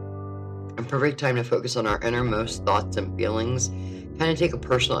it. A perfect time to focus on our innermost thoughts and feelings, kind of take a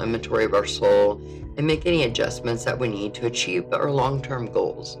personal inventory of our soul, and make any adjustments that we need to achieve our long-term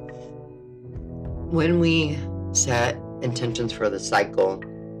goals. When we set intentions for the cycle,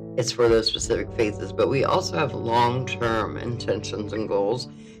 it's for those specific phases, but we also have long-term intentions and goals,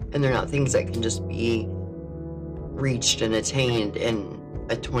 and they're not things that can just be reached and attained in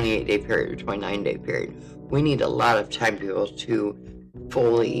a 28-day period or 29-day period. We need a lot of time to be able to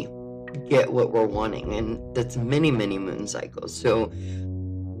fully get what we're wanting, and that's many, many moon cycles. So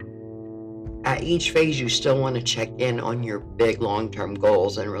at each phase, you still want to check in on your big long-term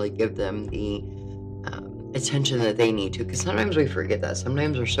goals and really give them the attention that they need to, because sometimes we forget that.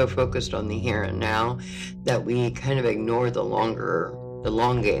 Sometimes we're so focused on the here and now that we kind of ignore the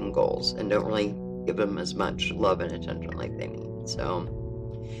long game goals and don't really give them as much love and attention like they need. So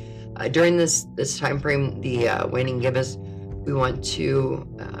during this time frame, the waning gibbous, we want to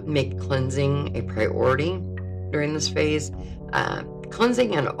make cleansing a priority during this phase.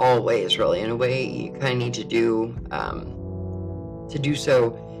 Cleansing in all ways, really. In a way, you kind of need to do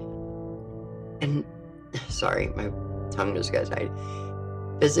so. And sorry, my tongue just got tied.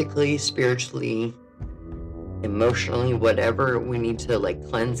 Physically, spiritually, emotionally, whatever we need to like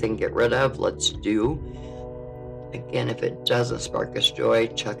cleanse and get rid of, let's do. Again, if it doesn't spark us joy,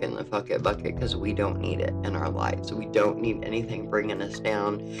 chuck in the fuck it bucket, because we don't need it in our lives. We don't need anything bringing us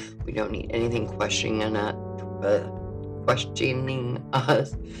down. We don't need anything questioning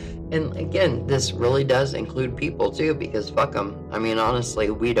us. And again, this really does include people too, because fuck them. I mean, honestly,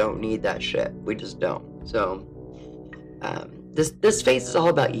 we don't need that shit. We just don't. So this phase is all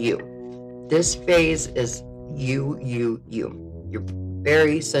about you. This phase is you. You're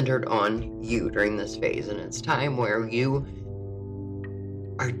very centered on you during this phase, and it's time where you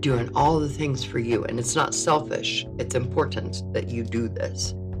are doing all the things for you, and it's not selfish. It's important that you do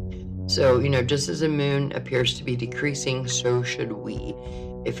this. So, you know, just as the moon appears to be decreasing, so should we.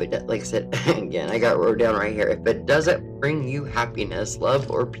 If it, like I said, again, I got it wrote down right here. If it doesn't bring you happiness,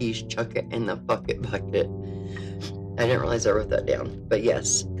 love, or peace, chuck it in the bucket. I didn't realize I wrote that down, but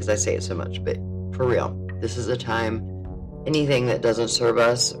yes, because I say it so much. But for real, this is a time, anything that doesn't serve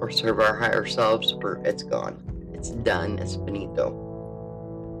us or serve our higher selves, it's gone. It's done. It's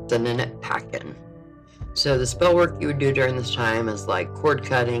finito. Sending it packing. So the spell work you would do during this time is like cord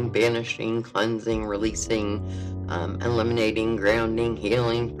cutting, banishing, cleansing, releasing, eliminating, grounding,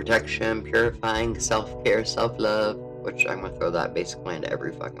 healing, protection, purifying, self-care, self-love, which I'm going to throw that basically into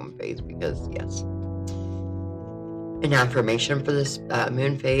every fucking phase, because yes. An affirmation for this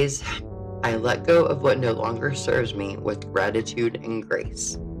moon phase: I let go of what no longer serves me with gratitude and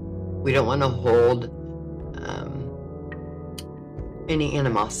grace. We don't want to hold any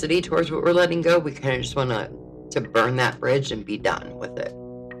animosity towards what we're letting go. We kind of just want to burn that bridge and be done with it.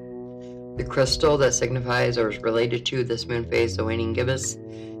 The crystal that signifies or is related to this moon phase, the waning gibbous,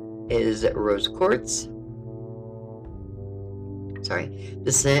 is rose quartz. Sorry.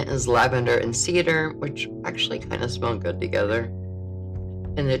 The scent is lavender and cedar, which actually kind of smell good together.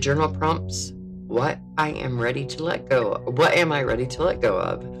 And the journal prompts: what I am ready to let go of. What am I ready to let go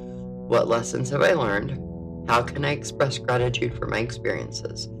of? What lessons have I learned? How can I express gratitude for my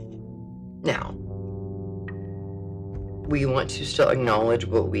experiences? Now, we want to still acknowledge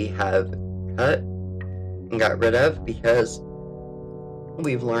what we have cut and got rid of, because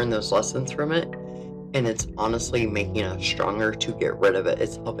we've learned those lessons from it, and it's honestly making us stronger to get rid of it.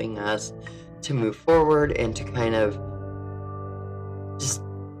 It's helping us to move forward and to kind of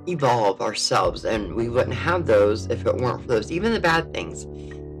evolve ourselves, and we wouldn't have those if it weren't for those. Even the bad things.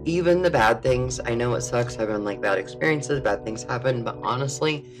 I know it sucks having like bad experiences, bad things happen, but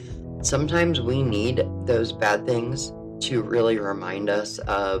honestly, sometimes we need those bad things to really remind us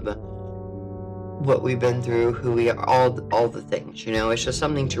of what we've been through, who we are, all the things, it's just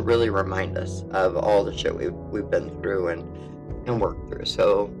something to really remind us of all the shit we've been through and worked through.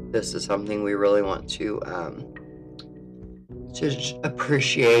 So this is something we really want to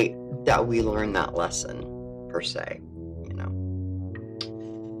appreciate, that we learned that lesson, per se.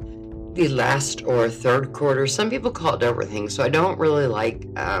 The last or third quarter, some people call it different things, so I don't really like,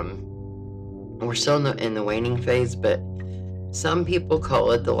 we're still in the waning phase, but some people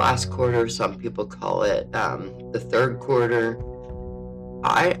call it the last quarter, some people call it the third quarter.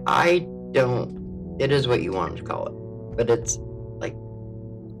 I don't, it is what you want to call it, but it's like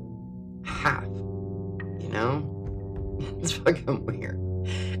half, it's fucking weird.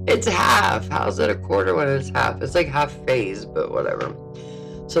 It's half. How's it a quarter when it's half? It's like half phase, but whatever.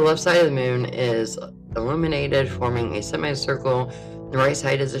 So left side of the moon is illuminated, forming a semicircle. The right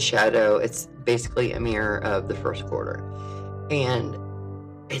side is a shadow. It's basically a mirror of the first quarter. And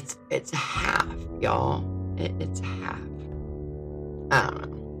it's half, y'all. It's half. I don't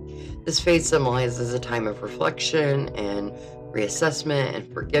know. This phase symbolizes a time of reflection and reassessment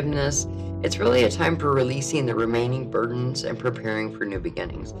and forgiveness. It's really a time for releasing the remaining burdens and preparing for new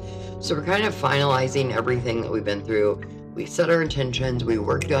beginnings. So we're kind of finalizing everything that we've been through. We set our intentions, we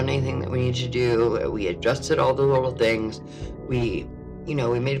worked on anything that we need to do, we adjusted all the little things, we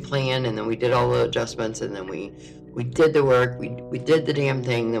made a plan, and then we did all the adjustments, and then we did the work, we did the damn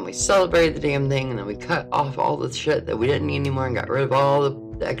thing, then we celebrated the damn thing, and then we cut off all the shit that we didn't need anymore and got rid of all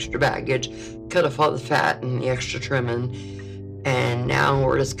the extra baggage, cut off all the fat and the extra trimming, and now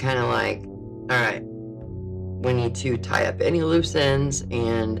we're just kind of like, alright, we need to tie up any loose ends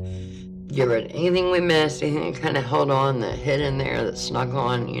and get rid of anything we missed, anything that kind of held on, that hid in there, that snuck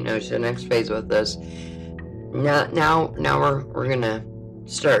on, to the next phase with us. Now we're gonna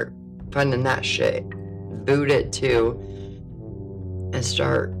start finding that shit, boot it too, and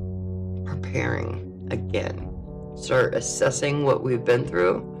start preparing again. Start assessing what we've been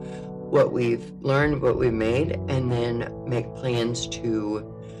through, what we've learned, what we've made, and then make plans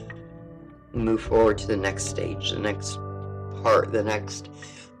to move forward to the next stage, the next part, the next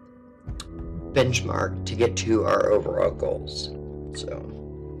benchmark to get to our overall goals. So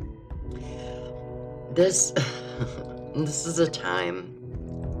this is a time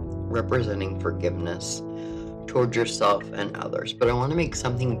representing forgiveness towards yourself and others, but I want to make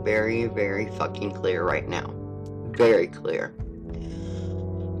something very, very fucking clear right now. Very clear.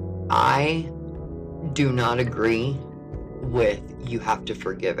 I do not agree with you have to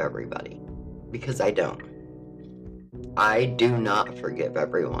forgive everybody, because I don't. I do not forgive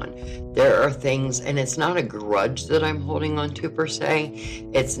everyone. There are things, and it's not a grudge that I'm holding on to per se.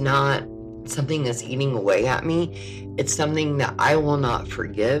 It's not something that's eating away at me. It's something that I will not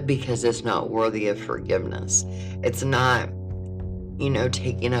forgive because it's not worthy of forgiveness. It's not,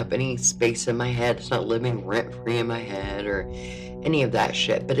 taking up any space in my head. It's not living rent-free in my head or any of that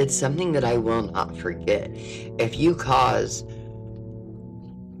shit. But it's something that I will not forget. If you cause,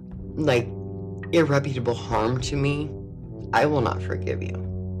 irreparable harm to me, I will not forgive you.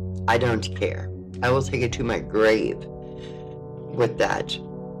 I don't care. I will take it to my grave with that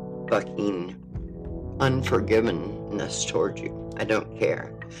fucking unforgiveness towards you. I don't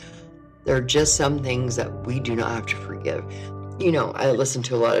care. There are just some things that we do not have to forgive. I listen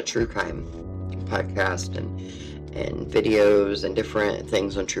to a lot of true crime podcasts and videos and different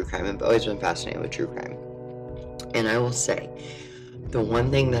things on true crime. I've always been fascinated with true crime. And I will say, the one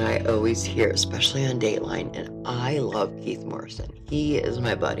thing that I always hear, especially on Dateline, and I love Keith Morrison. He is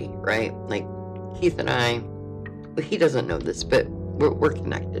my buddy, right? Keith and I, well, he doesn't know this, but we're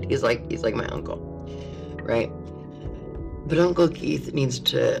connected. He's like my uncle, right? But Uncle Keith needs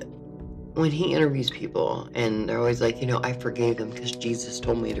to, when he interviews people, and they're always like, I forgave them because Jesus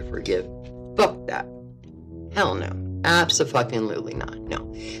told me to forgive. Fuck that. Hell no. Abso-fucking-lutely not. No.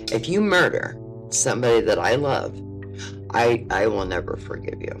 If you murder somebody that I love, I will never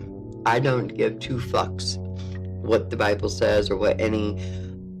forgive you. I don't give two fucks what the Bible says or what any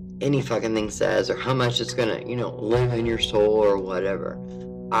fucking thing says or how much it's gonna, live in your soul or whatever.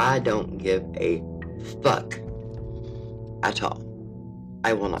 I don't give a fuck at all.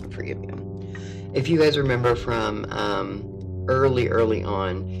 I will not forgive you. If you guys remember from early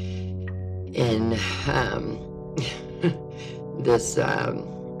on in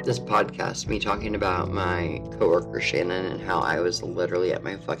this podcast, me talking about my coworker Shannon and how I was literally at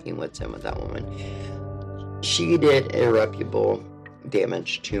my fucking wit's end with that woman. She did irreparable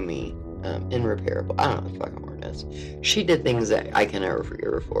damage to me, irreparable. I don't know what the fucking word is. She did things that I can never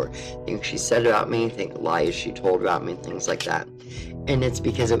forgive her for. Things she said about me, lies she told about me, things like that. And it's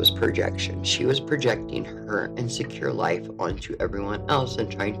because it was projection. She was projecting her insecure life onto everyone else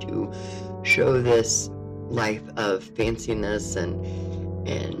and trying to show this life of fanciness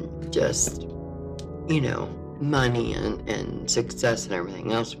and just, money and success and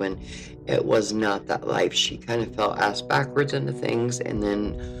everything else, when it was not that life. She kind of fell ass backwards into things, and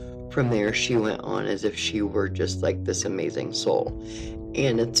then from there she went on as if she were just like this amazing soul.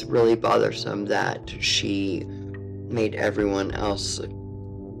 And it's really bothersome that she made everyone else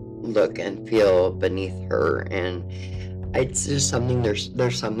look and feel beneath her, and it's just something,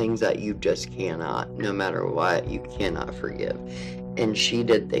 there's some things that you just cannot, no matter what, you cannot forgive. And she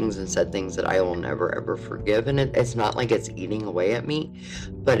did things and said things that I will never ever forgive, and it's not like it's eating away at me,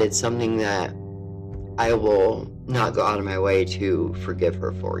 but it's something that I will not go out of my way to forgive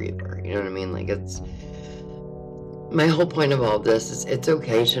her for either. You know what I mean? Like, it's my whole point of all of this is it's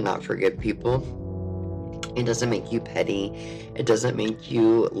okay to not forgive people. It doesn't make you petty. It doesn't make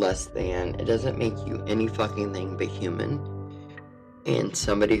you less than. It doesn't make you any fucking thing but human and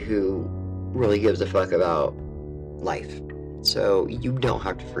somebody who really gives a fuck about life. So you don't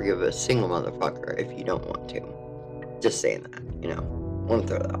have to forgive a single motherfucker if you don't want to. Just saying that, want to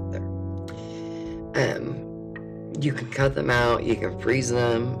throw that out there. You can cut them out, you can freeze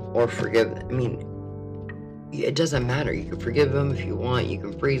them, or forgive them. I mean, it doesn't matter. You can forgive them if you want, you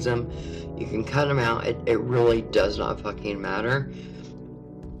can freeze them, you can cut them out. It really does not fucking matter.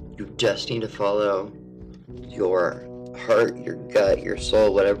 You just need to follow your heart, your gut, your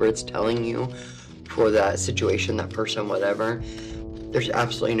soul, whatever it's telling you for that situation, that person, whatever. There's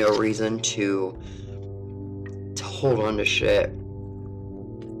absolutely no reason to hold on to shit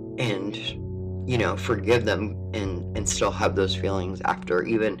and forgive them and still have those feelings after.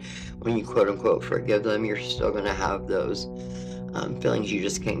 Even when you quote unquote forgive them, you're still going to have those feelings you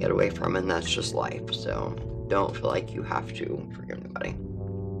just can't get away from, and that's just life. So don't feel like you have to forgive anybody.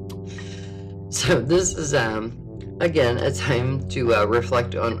 So this is again a time to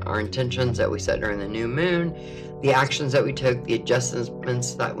reflect on our intentions that we set during the new moon, the actions that we took, the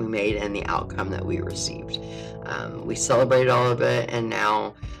adjustments that we made, and the outcome that we received. We celebrated all of it, and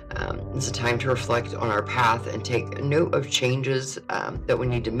now it's a time to reflect on our path and take note of changes that we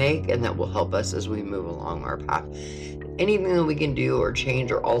need to make and that will help us as we move along our path. Anything that we can do or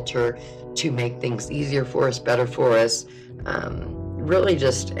change or alter to make things easier for us, better for us, really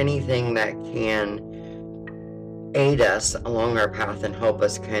just anything that can aid us along our path and help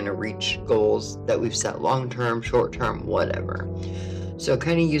us kind of reach goals that we've set long-term, short-term, whatever. So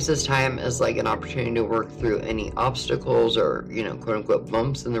kind of use this time as like an opportunity to work through any obstacles or, quote-unquote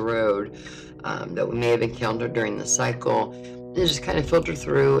bumps in the road that we may have encountered during the cycle, and just kind of filter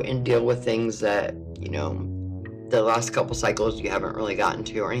through and deal with things that, the last couple cycles you haven't really gotten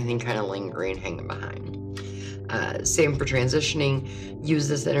to, or anything kind of lingering, hanging behind. Same for transitioning. Use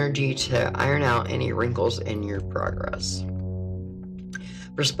this energy to iron out any wrinkles in your progress.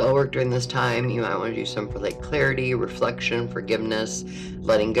 For spell work during this time, you might want to do some for like clarity, reflection, forgiveness,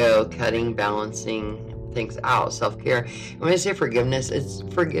 letting go, cutting, balancing things out, self-care. And when I say forgiveness, it's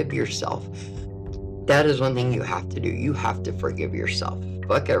forgive yourself. That is one thing you have to do. You have to forgive yourself.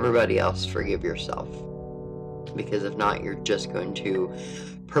 Fuck everybody else, forgive yourself. Because if not, you're just going to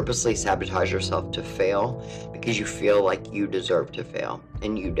purposely sabotage yourself to fail because you feel like you deserve to fail,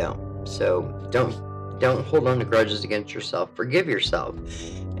 and you don't. So don't hold on to grudges against yourself. Forgive yourself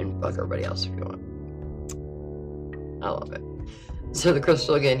and fuck everybody else if you want. I love it. So the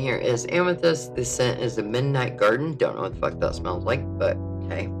crystal again here is amethyst. The scent is the Midnight Garden. Don't know what the fuck that smells like, but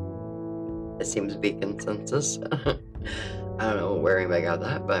hey, it seems to be consensus. I don't know where anybody got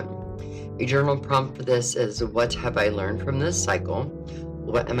that, but a journal prompt for this is, what have I learned from this cycle?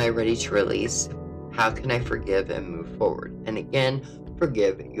 What am I ready to release? How can I forgive and move forward? And again,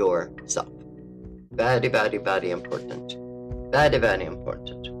 forgive yourself. Very, very, very important. Very, very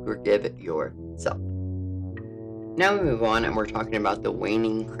important. Forgive yourself. Now we move on, and we're talking about the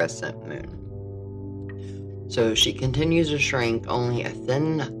waning crescent moon. So she continues to shrink. Only a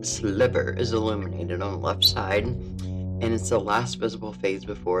thin sliver is illuminated on the left side, and it's the last visible phase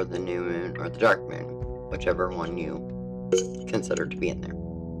before the new moon or the dark moon, whichever one you consider to be in there.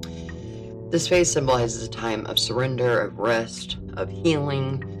 This phase symbolizes a time of surrender, of rest, of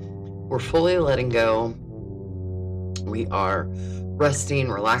healing. We're fully letting go. We are resting,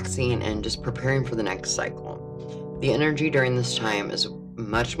 relaxing, and just preparing for the next cycle. The energy during this time is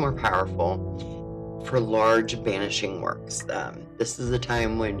much more powerful for large banishing works. This is the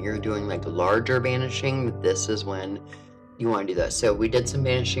time when you're doing like larger banishing. This is when, you want to do that. So we did some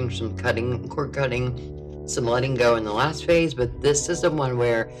banishing, some cutting, cord cutting, some letting go in the last phase, but this is the one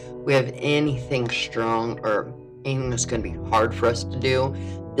where we have anything strong or anything that's going to be hard for us to do.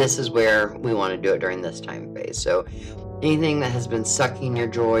 This is where we want to do it during this time phase. So anything that has been sucking your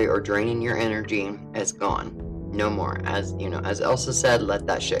joy or draining your energy is gone. No more. As you know, as Elsa said, let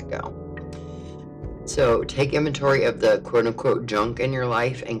that shit go. So take inventory of the quote-unquote junk in your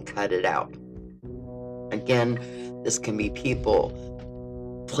life and cut it out. Again, this can be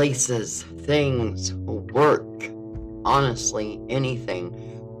people, places, things, work, honestly,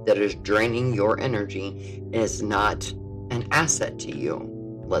 anything that is draining your energy is not an asset to you.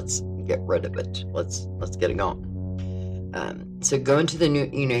 Let's get rid of it. Let's get it going. So go into the new,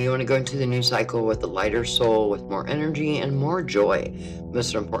 you want to go into the new cycle with a lighter soul, with more energy and more joy,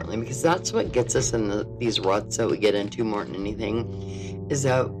 most importantly, because that's what gets us in these ruts that we get into more than anything, is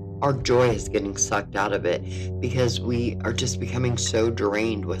that our joy is getting sucked out of it because we are just becoming so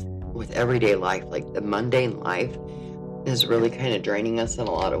drained with everyday life. Like the mundane life is really kind of draining us in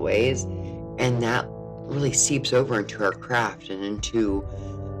a lot of ways, and that really seeps over into our craft and into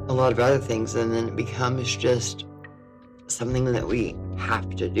a lot of other things, and then it becomes just something that we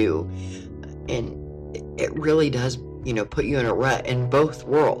have to do, and it really does put you in a rut in both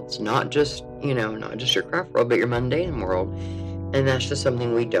worlds, not just your craft world, but your mundane world, and that's just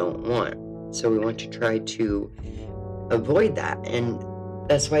something we don't want. So we want to try to avoid that, and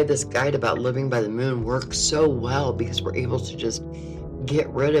that's why this guide about living by the moon works so well, because we're able to just get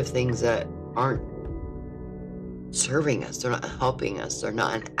rid of things that aren't serving us, they're not helping us, they're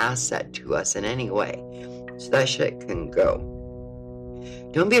not an asset to us in any way. So that shit can go.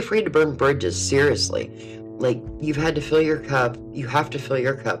 Don't be afraid to burn bridges, seriously. Like, you've had to fill your cup, you have to fill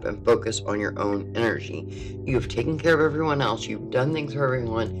your cup and focus on your own energy. You've taken care of everyone else, you've done things for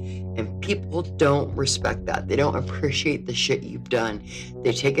everyone, and people don't respect that. They don't appreciate the shit you've done.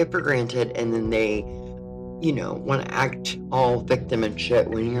 They take it for granted, and then they, want to act all victim and shit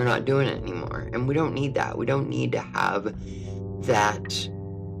when you're not doing it anymore. And we don't need that. We don't need to have that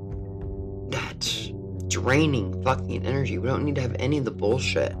draining fucking energy. We don't need to have any of the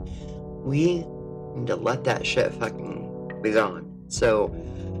bullshit. We need to let that shit fucking be gone. So,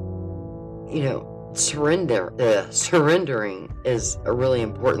 surrendering is a really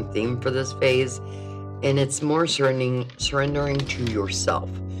important theme for this phase, and it's more surrendering to yourself.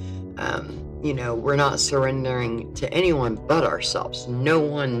 We're not surrendering to anyone but ourselves. No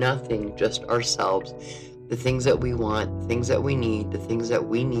one, nothing, just ourselves. The things that we want, the things that we need, the things that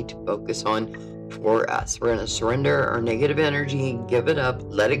we need to focus on for us. We're going to surrender our negative energy, give it up,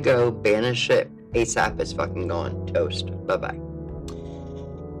 let it go, banish it. ASAP, it's fucking gone. Toast. Bye-bye.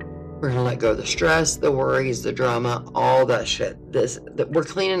 We're going to let go of the stress, the worries, the drama, all that shit. We're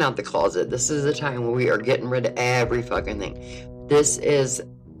cleaning out the closet. This is the time where we are getting rid of every fucking thing. This is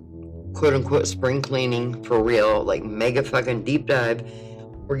quote-unquote spring cleaning for real, like mega fucking deep dive.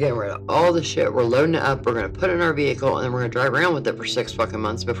 We're getting rid of all the shit. We're loading it up. We're going to put it in our vehicle, and then we're going to drive around with it for 6 fucking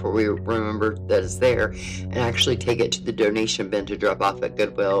months before we remember that it's there, and actually take it to the donation bin to drop off at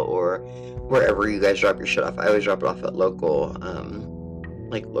Goodwill or wherever you guys drop your shit off. I always drop it off at local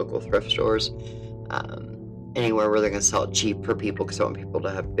thrift stores. Anywhere where they're going to sell it cheap for people, because I want people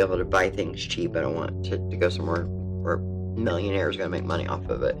to be able to buy things cheap. I don't want to go somewhere where millionaires are going to make money off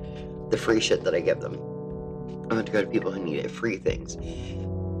of it. The free shit that I give them. I want to go to people who need it, free things.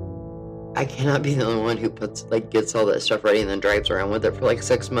 I cannot be the only one who gets all that stuff ready and then drives around with it for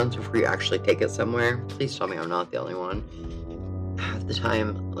 6 months before you actually take it somewhere. Please tell me I'm not the only one. Half the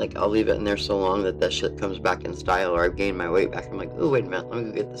time, I'll leave it in there so long that that shit comes back in style, or I've gained my weight back. I'm like, oh, wait a minute, let me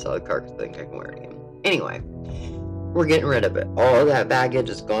go get this out of the car because I think I can wear it again. Anyway, we're getting rid of it. All that baggage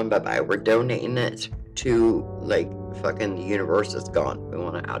is gone bye-bye. We're donating it to, fucking the universe. Is gone. We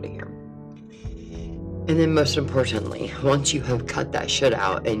want it out of here. And then most importantly, once you have cut that shit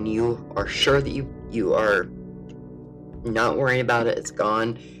out and you are sure that you are not worrying about it, it's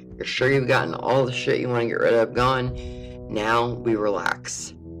gone, you're sure you've gotten all the shit you want to get rid of gone, now we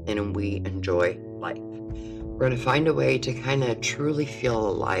relax and we enjoy life. We're going to find a way to kind of truly feel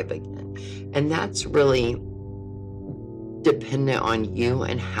alive again. And that's really dependent on you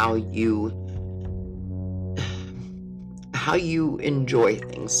and how you enjoy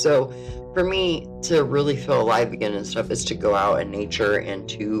things. So for me, to really feel alive again and stuff is to go out in nature and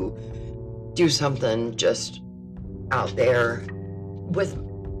to do something just out there with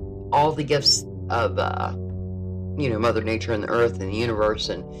all the gifts of, Mother Nature and the earth and the universe.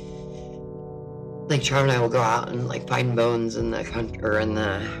 And Charlie and I will go out and find bones in the country or in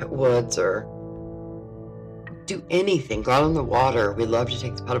the woods, or do anything. Go out on the water. We love to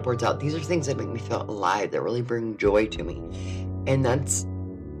take the paddleboards out. These are things that make me feel alive, that really bring joy to me. And that's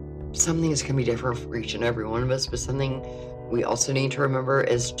something that's going to be different for each and every one of us. But something we also need to remember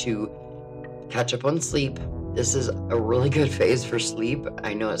is to catch up on sleep. This is a really good phase for sleep.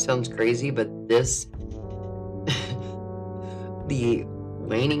 I know it sounds crazy, but this, the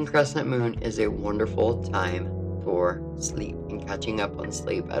waning crescent moon is a wonderful time for sleep and catching up on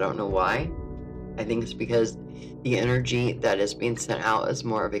sleep. I don't know why. I think it's because the energy that is being sent out is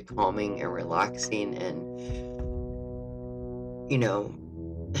more of a calming and relaxing and, you know,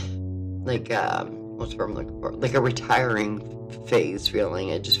 like, what's the word I'm looking for? Like a retiring phase feeling.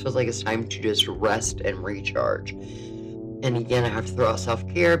 It just feels like it's time to just rest and recharge. And again, I have to throw out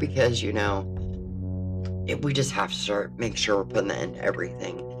self-care because, you know, we just have to make sure we're putting that into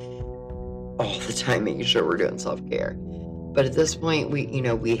everything all the time, making sure we're doing self-care. But at this point,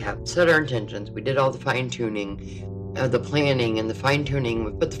 we have set our intentions. We did all the fine-tuning, the planning and the fine-tuning.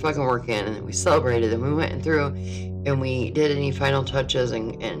 We put the fucking work in, and then we celebrated, and we went through, and we did any final touches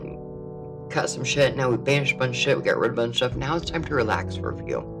and cut some shit. Now we banished a bunch of shit. We got rid of a bunch of stuff. Now it's time to relax for a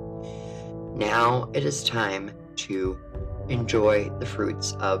few. Now it is time to enjoy the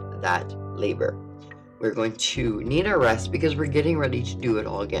fruits of that labor. We're going to need a rest because we're getting ready to do it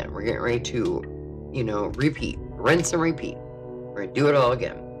all again. We're getting ready to, repeat, rinse and repeat. We're going to do it all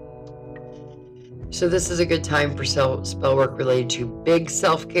again. So this is a good time for spell work related to big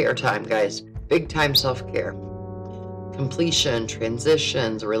self-care time, guys. Big time self-care. Completion,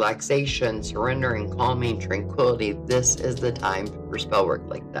 transitions, relaxation, surrendering, calming, tranquility. This is the time for spell work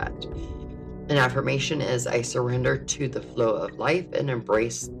like that. An affirmation is, I surrender to the flow of life and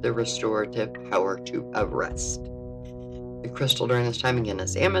embrace the restorative power of rest. The crystal during this time again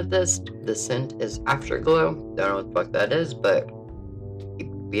is amethyst. The scent is afterglow. Don't know what the fuck that is, but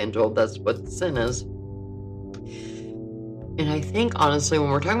being told that's what the scent is. And I think, honestly, when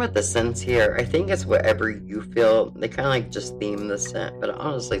we're talking about the scents here, I think it's whatever you feel. They kind of like just theme the scent, but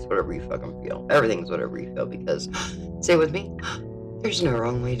honestly, it's whatever you fucking feel. Everything's whatever you feel because, say it with me, there's no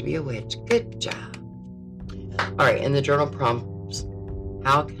wrong way to be a witch. Good job. All right, and the journal prompts,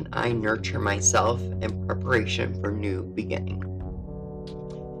 how can I nurture myself in preparation for new beginning?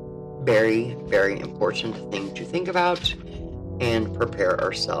 Very, very important thing to think about and prepare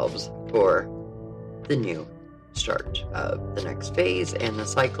ourselves for the new start of the next phase and the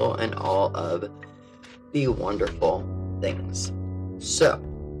cycle and all of the wonderful things. So,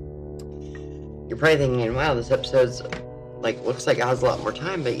 you're probably thinking, wow, this episode's looks like it has a lot more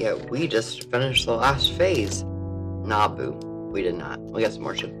time, but yet we just finished the last phase. Nah, boo. We did not. We got some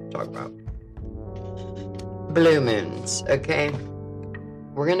more shit to talk about. Blue moons, okay?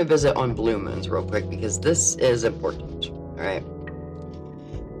 We're going to visit on blue moons real quick because this is important, alright?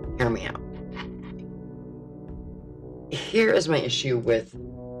 Hear me out. Here is my issue with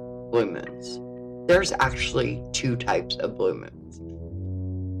blue moons. There's actually two types of blue moons.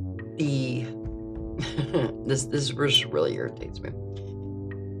 This really irritates me.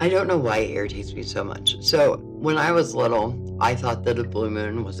 I don't know why it irritates me so much. So, when I was little, I thought that a blue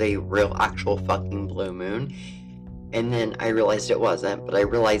moon was a real, actual fucking blue moon. And then I realized it wasn't. But I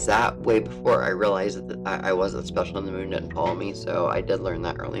realized that way before I realized that I wasn't special and the moon didn't follow me. So, I did learn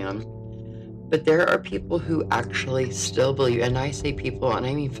that early on. But there are people who actually still believe, and I say people, and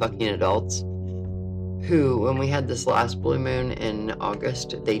I mean fucking adults, who, when we had this last blue moon in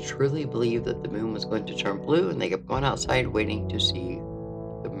August, they truly believed that the moon was going to turn blue, and they kept going outside waiting to see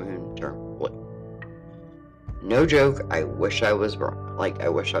the moon turn blue. No joke, I wish I was wrong. I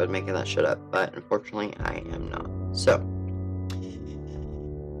wish I was making that shit up, but unfortunately, I am not. So,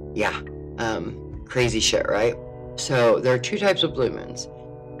 yeah, crazy shit, right? So, there are two types of blue moons.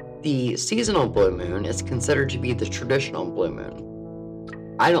 The seasonal blue moon is considered to be the traditional blue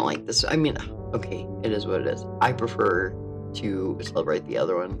moon. I don't like this. I mean, okay, it is what it is. I prefer to celebrate the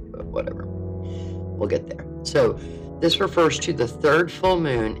other one, but whatever. We'll get there. So, this refers to the third full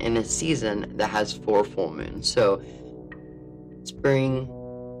moon in a season that has 4 full moons. So, spring,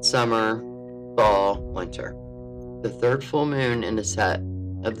 summer, fall, winter. The third full moon in a set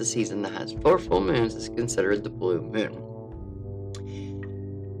of the season that has 4 full moons is considered the blue moon.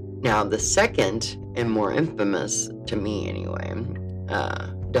 Now, the second, and more infamous, to me anyway,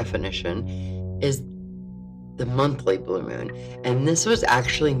 definition is the monthly blue moon. And this was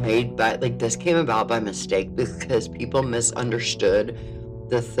actually made by, this came about by mistake because people misunderstood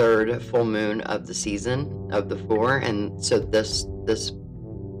the third full moon of the season of the 4. And so this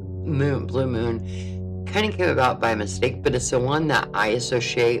moon, blue moon, kind of came about by mistake, but it's the one that I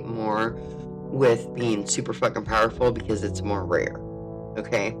associate more with being super fucking powerful because it's more rare.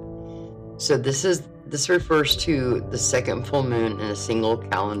 Okay? So this refers to the second full moon in a single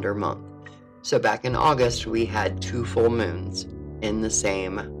calendar month. So back in August, we had 2 full moons in the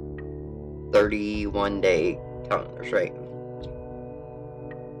same 31-day calendars, right?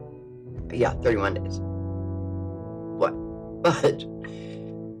 Yeah, 31 days. What? But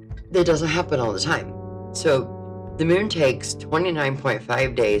that doesn't happen all the time. So the moon takes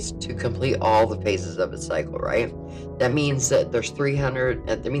 29.5 days to complete all the phases of its cycle, right? That means that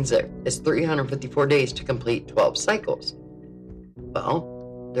it's 354 days to complete 12 cycles.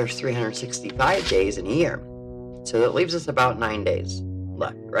 Well, there's 365 days in a year. So that leaves us about 9 days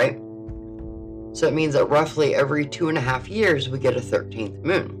left, right? So it means that roughly every 2.5 years we get a 13th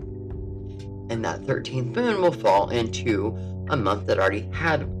moon. And that 13th moon will fall into a month that already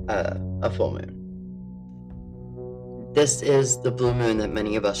had a full moon. This is the blue moon that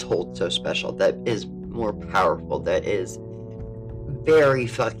many of us hold so special, that is more powerful, that is very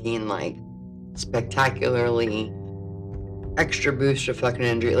fucking, like, spectacularly extra boost of fucking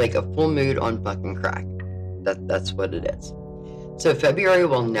energy, like a full moon on fucking crack. That's what it is. So February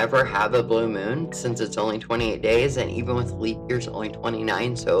will never have a blue moon since it's only 28 days, and even with leap years, only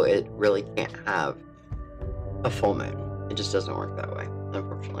 29, so it really can't have a full moon. It just doesn't work that way,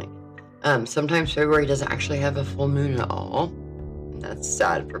 unfortunately. Sometimes February doesn't actually have a full moon at all, and that's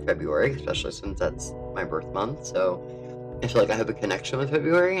sad for February, especially since that's my birth month, so I feel like I have a connection with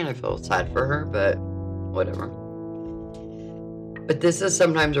February, and I feel sad for her, but whatever. But this is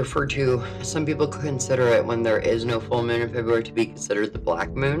sometimes referred to, some people consider it when there is no full moon in February to be considered the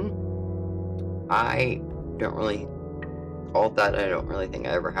black moon. I don't really call it that. I don't really think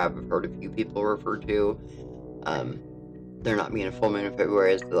I ever have. I've heard a few people refer to there not being a full moon in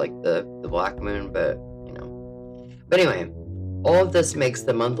February as like the black moon, but you know. But anyway, all of this makes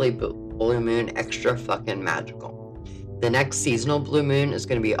the monthly blue moon extra fucking magical. The next seasonal blue moon is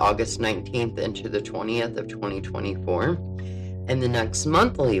going to be August 19th into the 20th of 2024. And the next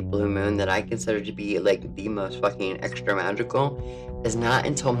monthly blue moon that I consider to be like the most fucking extra magical is not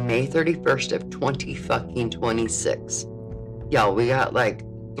until May 31st of 2026. Y'all, we got like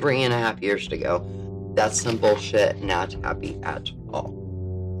 3.5 years to go. That's some bullshit, not happy at all.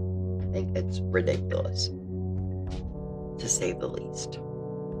 I think it's ridiculous, to say the least.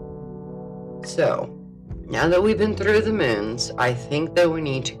 So, now that we've been through the moons, I think that we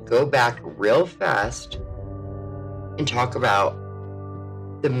need to go back real fast and talk about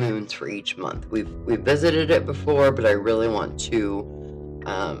the moons for each month. We've visited it before, but I really want to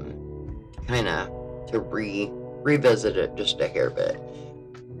revisit it just a hair bit.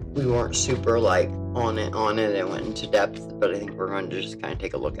 We weren't super like on it and went into depth, but I think we're going to just kind of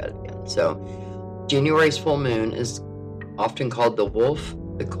take a look at it again. So January's full moon is often called the wolf,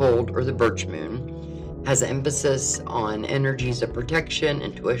 the cold, or the birch moon. Has an emphasis on energies of protection,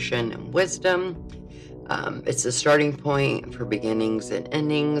 intuition, and wisdom. It's a starting point for beginnings and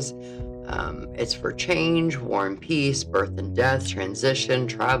endings. It's for change, war and peace, birth and death, transition,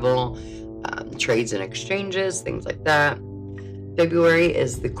 travel, trades and exchanges, things like that. February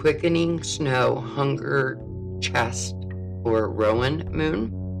is the quickening, snow, hunger, chest, or rowan moon.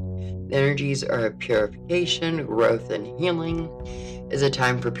 The energies are purification, growth, and healing. Is a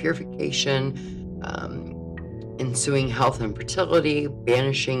time for purification, ensuing health and fertility,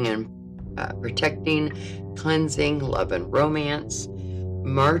 banishing and protecting, cleansing, love and romance.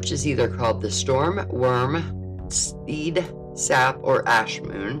 March is either called the storm, worm, seed, sap, or ash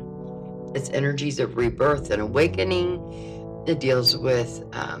moon. It's energies of rebirth and awakening. It deals with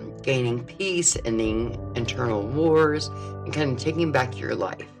gaining peace, ending internal wars, and kind of taking back your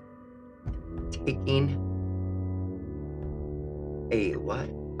life. Taking a what?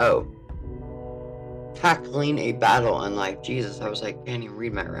 Oh. Tackling a battle in life. Jesus, I was like, can't even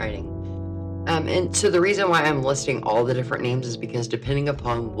read my writing. And so the reason why I'm listing all the different names is because depending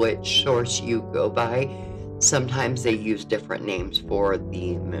upon which source you go by, sometimes they use different names for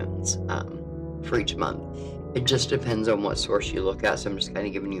the moons for each month. It just depends on what source you look at, so I'm just kind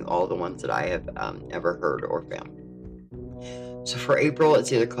of giving you all the ones that I have ever heard or found. So for April,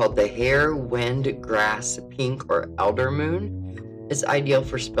 it's either called the hare, wind, grass, pink, or elder moon. It's ideal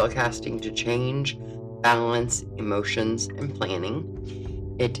for spellcasting to change, balance, emotions, and planning.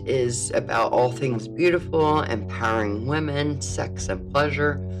 It is about all things beautiful, empowering women, sex and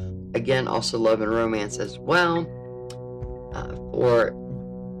pleasure. Again, also love and romance as well. For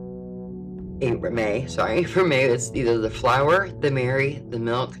May, it's either the flower, the Mary, the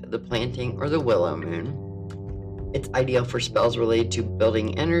milk, the planting, or the willow moon. It's ideal for spells related to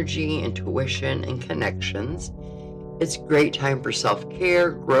building energy, intuition, and connections. It's a great time for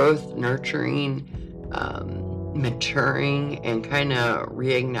self-care, growth, nurturing, maturing and kind of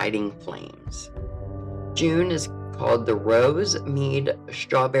reigniting flames. June is called the Rose, Mead,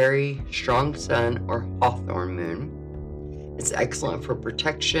 Strawberry, Strong Sun, or Hawthorn moon. It's excellent for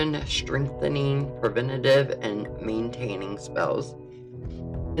protection, strengthening, preventative, and maintaining spells.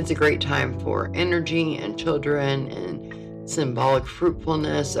 It's a great time for energy and children and symbolic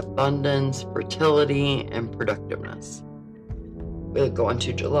fruitfulness, abundance, fertility, and productiveness. We'll go on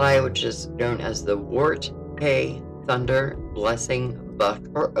to July, which is known as the Wart, Hay, Thunder, Blessing, Buck,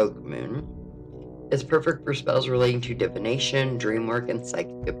 or Oak moon. It's perfect for spells relating to divination, dream work, and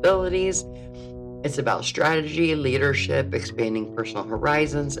psychic abilities. It's about strategy, leadership, expanding personal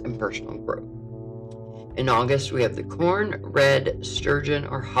horizons, and personal growth. In August, we have the Corn, Red, Sturgeon,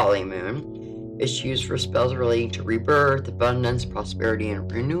 or Holly moon. It's used for spells relating to rebirth, abundance, prosperity, and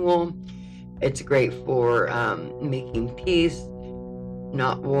renewal. It's great for making peace,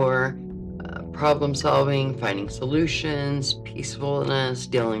 not war, problem solving, finding solutions, peacefulness,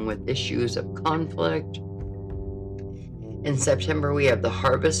 dealing with issues of conflict. In September, we have the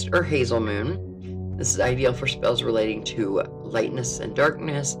Harvest or Hazel moon. This is ideal for spells relating to lightness and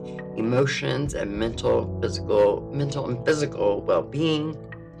darkness, emotions, and mental and physical well-being.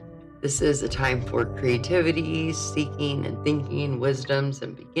 This is a time for creativity, seeking and thinking, wisdoms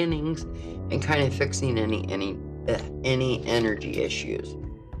and beginnings, and kind of fixing any energy issues.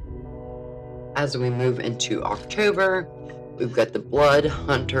 As we move into October, we've got the Blood,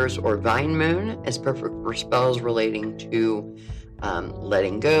 Hunters, or Vine moon. It's perfect for spells relating to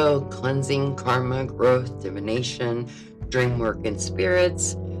letting go, cleansing, karma, growth, divination, dream work, and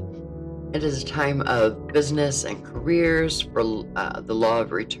spirits. It is a time of business and careers for the law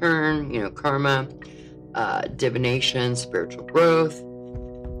of return, karma, divination, spiritual growth.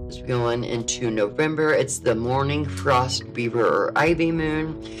 As we go on into November, it's the Morning Frost, Beaver, or Ivy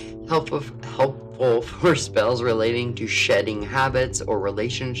moon. Helpful for spells relating to shedding habits or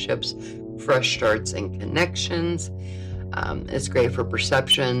relationships, fresh starts, and connections. It's great for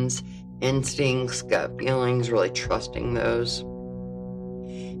perceptions, instincts, gut feelings, really trusting those.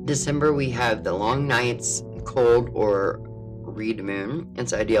 December, we have the Long Nights, Cold, or Reed moon.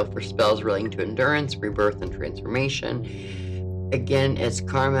 It's ideal for spells relating to endurance, rebirth, and transformation. Again, it's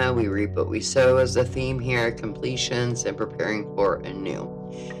karma. We reap what we sow as the theme here, completions, and preparing for anew.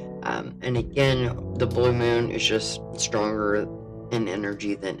 And again, the blue moon is just stronger in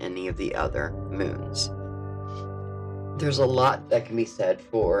energy than any of the other moons. There's a lot that can be said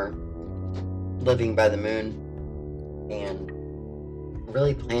for living by the moon and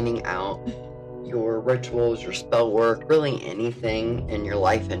really planning out your rituals, your spell work, really anything in your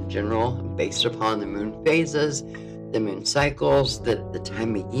life in general based upon the moon phases, the moon cycles, the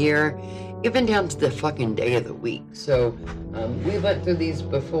time of year, even down to the fucking day of the week. So we went through these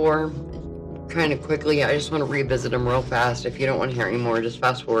before kind of quickly. I just want to revisit them real fast. If you don't want to hear any more, just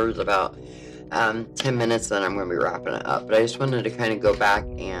fast forward about 10 minutes, then I'm going to be wrapping it up. But I just wanted to kind of go back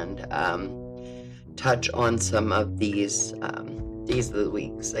and touch on some of these of the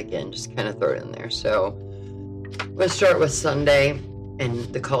weeks. Again, just kind of throw it in there. So let's start with Sunday.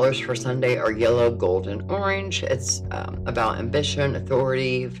 And the colors for Sunday are yellow, gold, and orange. It's about ambition,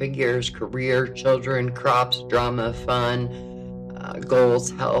 authority, figures, career, children, crops, drama, fun,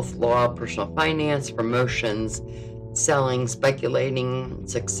 goals, health, law, personal finance, promotions, selling, speculating,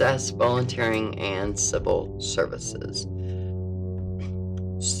 success, volunteering, and civil services.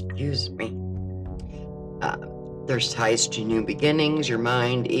 Excuse me. There's ties to new beginnings, your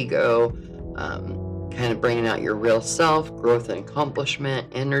mind, ego, kind of bringing out your real self, growth and accomplishment,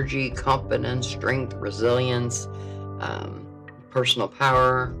 energy, confidence, strength, resilience, personal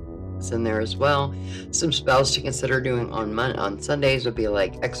power is in there as well. Some spells to consider doing on Sundays would be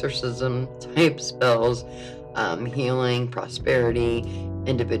like exorcism type spells, healing, prosperity,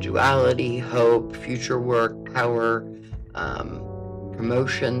 individuality, hope, future work, power,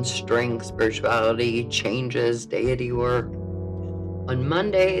 promotion, strength, spirituality, changes, deity work. On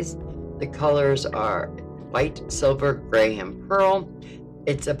Mondays, the colors are white, silver, gray, and pearl.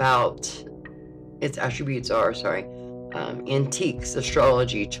 Its attributes are, antiques,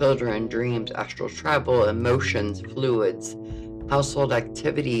 astrology, children, dreams, astral travel, emotions, fluids, household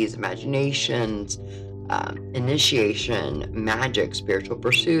activities, imaginations, initiation, magic, spiritual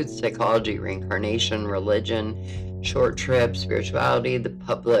pursuits, psychology, reincarnation, religion, short trips, spirituality, the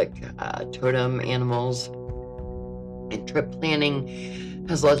public, totem animals, and trip planning.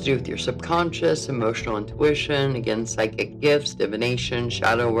 Has a lot to do with your subconscious, emotional intuition, again, psychic gifts, divination,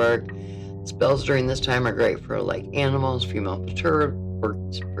 shadow work. Spells during this time are great for like animals, female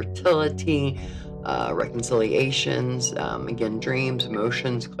fertility, reconciliations, again, dreams,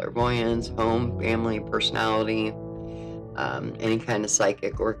 emotions, clairvoyance, home, family, personality, any kind of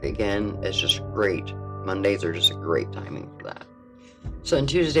psychic work, again, is just great. Mondays are just a great timing for that. So on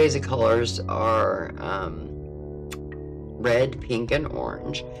Tuesdays, the colors are red, pink, and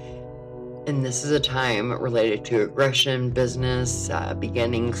orange. And this is a time related to aggression, business,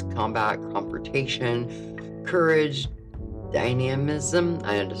 beginnings, combat, confrontation, courage, dynamism.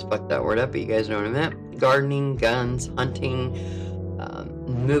 I just fucked that word up, but you guys know what I meant. Gardening, guns, hunting,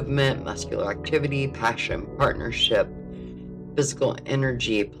 movement, muscular activity, passion, partnership, physical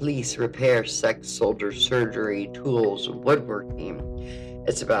energy, police, repair, sex, soldier, surgery, tools, woodworking.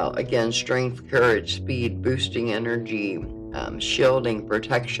 It's about, again, strength, courage, speed, boosting energy, shielding,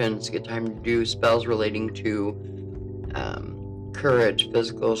 protection. It's a good time to do spells relating to courage,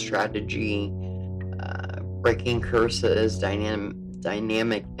 physical strategy, breaking curses,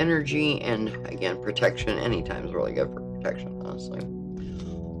 dynamic energy, and again, protection. Anytime is really good for protection, honestly.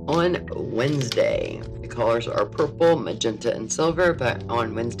 On Wednesday, the colors are purple, magenta, and silver, but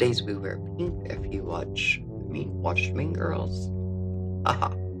on Wednesdays we wear pink if you watched Mean Girls.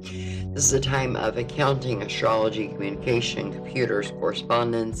 Haha. This is a time of accounting, astrology, communication, computers,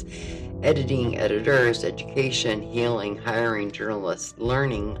 correspondence, editing, editors, education, healing, hiring, journalists,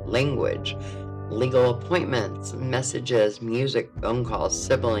 learning, language, legal appointments, messages, music, phone calls,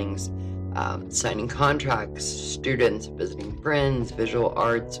 siblings, signing contracts, students, visiting friends, visual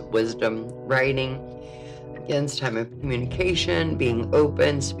arts, wisdom, writing. Again, it's time of communication, being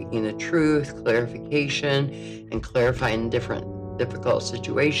open, speaking the truth, clarification, and clarifying difficult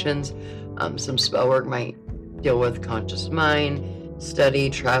situations. Some spell work might deal with conscious mind, study,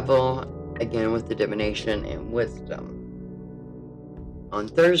 travel, again with the divination and wisdom. On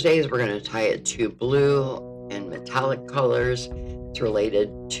Thursdays, we're going to tie it to blue and metallic colors. It's related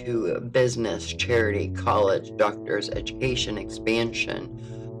to business, charity, college, doctors, education,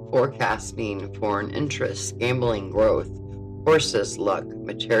 expansion, forecasting, foreign interests, gambling, growth, horses, luck,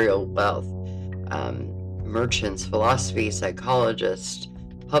 material wealth, merchants, philosophy, psychologists,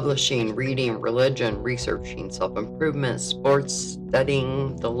 publishing, reading, religion, researching, self-improvement, sports,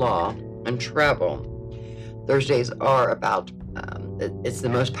 studying the law, and travel. Thursdays are about it's the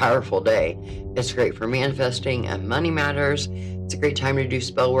most powerful day. It's great for manifesting and money matters. It's a great time to do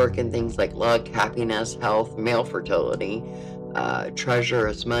spell work and things like luck, happiness, health, male fertility,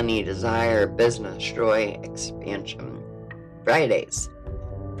 treasures, money, desire, business, joy, expansion. Fridays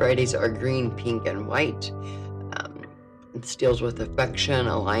are green, pink, and white. This deals with affection,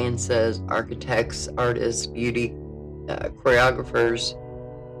 alliances, architects, artists, beauty, choreographers,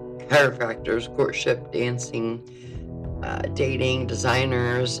 chiropractors, courtship, dancing, dating,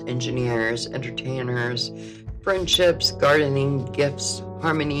 designers, engineers, entertainers, friendships, gardening, gifts,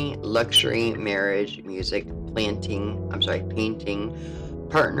 harmony, luxury, marriage, music, painting,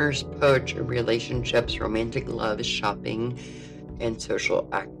 partners, poetry, relationships, romantic love, shopping, and social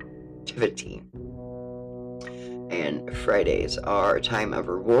activity. And Fridays are a time of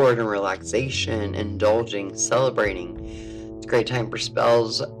reward and relaxation, indulging, celebrating. It's a great time for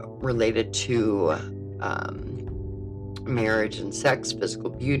spells related to marriage and sex, physical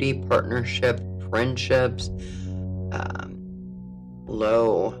beauty, partnership, friendships,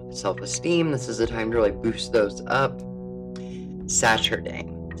 low self-esteem. This is a time to really boost those up.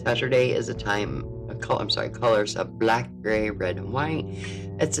 Saturday is a time colors of black, gray, red, and white.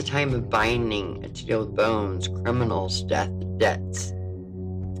 It's a time of binding to deal with bones, criminals, death, debts,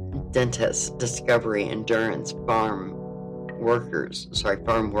 dentists, discovery, endurance, farm workers,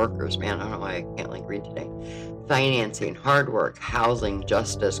 man, I don't know why I can't read today. Financing, hard work, housing,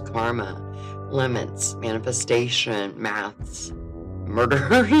 justice, karma, limits, manifestation, maths,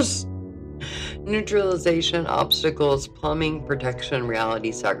 murderers, neutralization, obstacles, plumbing, protection,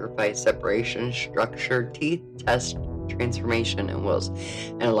 reality, sacrifice, separation, structure, teeth, test, transformation, and wills.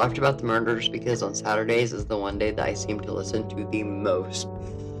 And I laughed about the murders because on Saturdays is the one day that I seem to listen to the most,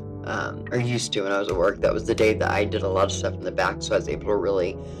 or used to when I was at work. That was the day that I did a lot of stuff in the back, so I was able to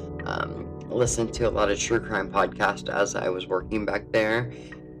really listen to a lot of true crime podcasts as I was working back there.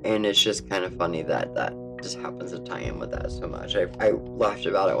 And it's just kind of funny that just happens to tie in with that so much. I laughed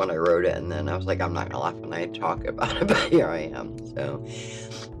about it when I wrote it, and then I was like, I'm not gonna laugh when I talk about it, but here I am. So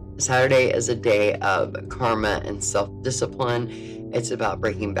Saturday is a day of karma and self-discipline. It's about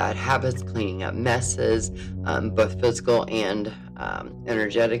breaking bad habits, cleaning up messes, both physical and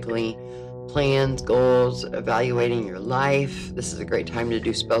energetically, plans, goals, evaluating your life. This is a great time to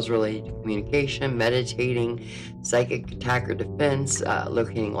do spells related to communication, meditating, psychic attack or defense,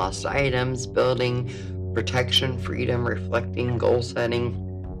 locating lost items, building, protection, freedom, reflecting, goal setting,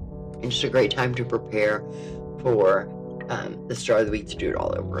 and just a great time to prepare for the start of the week to do it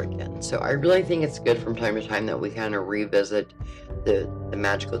all over again. So I really think it's good from time to time that we kind of revisit the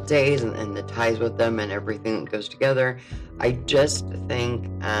magical days and the ties with them and everything that goes together. I just think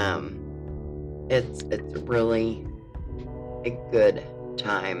it's really a good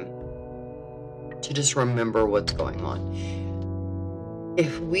time to just remember what's going on.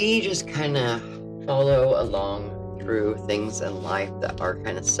 If we just kind of follow along through things in life that are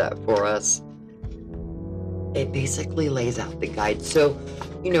kind of set for us, it basically lays out the guide. So,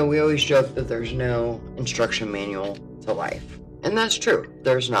 we always joke that there's no instruction manual to life. And that's true.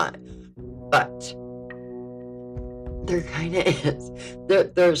 There's not. But there kind of is.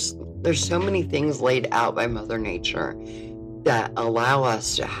 There's so many things laid out by Mother Nature that allow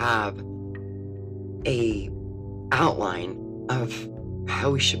us to have a outline of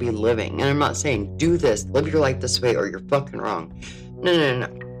how we should be living. And I'm not saying do this, live your life this way, or you're fucking wrong. No.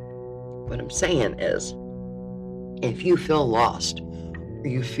 What I'm saying is, if you feel lost, or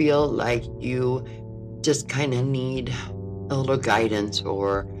you feel like you just kind of need a little guidance,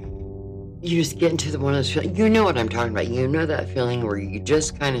 or you just get into one of those feelings, you know what I'm talking about. You know that feeling where you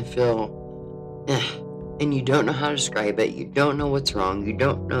just kind of feel, and you don't know how to describe it. You don't know what's wrong. You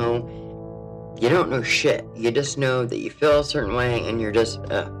don't know shit. You just know that you feel a certain way, and you're just,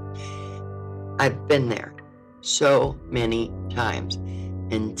 I've been there so many times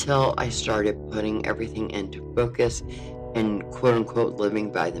until I started putting everything into focus and quote-unquote living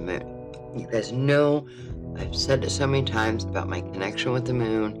by the moon. You guys know I've said it so many times about my connection with the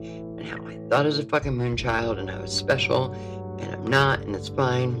moon and how I thought I was a fucking moon child and I was special, and I'm not, and it's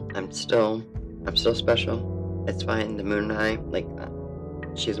fine. I'm still special. It's fine. The moon and I,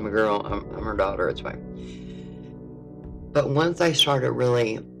 she's my girl. I'm her daughter. It's fine. But once I started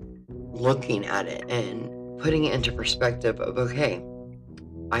really looking at it and putting it into perspective of, okay,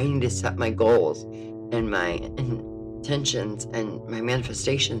 I need to set my goals and my intentions and my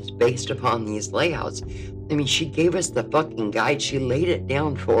manifestations based upon these layouts. I mean, she gave us the fucking guide. She laid it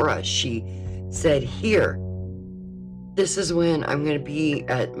down for us. She said, here, this is when I'm going to be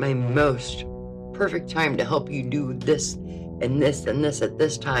at my most perfect time to help you do this and this and this at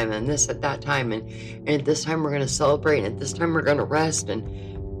this time and this at that time. And at this time we're going to celebrate, and at this time we're going to rest,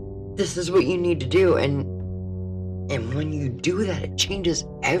 and this is what you need to do. And when you do that, it changes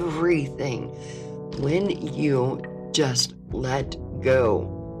everything. When you just let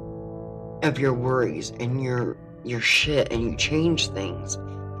go of your worries and your shit, and you change things,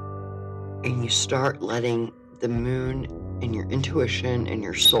 and you start letting the moon and your intuition and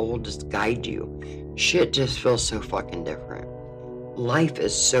your soul just guide you, shit just feels so fucking different. Life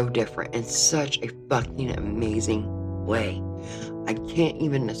is so different in such a fucking amazing way. I can't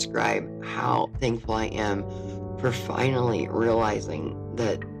even describe how thankful I am for finally realizing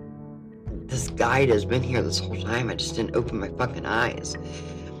that this guide has been here this whole time. I just didn't open my fucking eyes.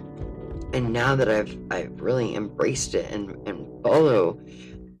 And now that I've really embraced it and follow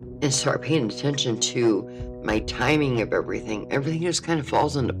and start paying attention to my timing of everything just kind of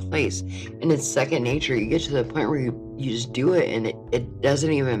falls into place. And it's second nature. You get to the point where you just do it, and it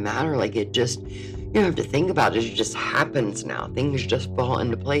doesn't even matter. Like, it just, you don't have to think about it. It just happens now. Things just fall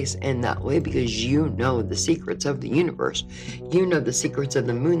into place in that way because you know the secrets of the universe. You know the secrets of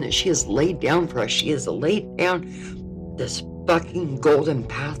the moon that she has laid down for us. She has laid down this fucking golden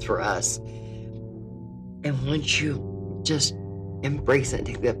path for us. And once you just embrace it and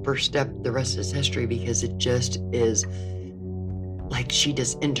take that first step, the rest is history, because it just is like she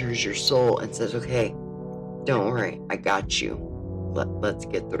just enters your soul and says, okay, don't worry, I got you. Let's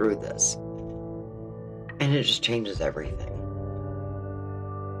get through this. And it just changes everything.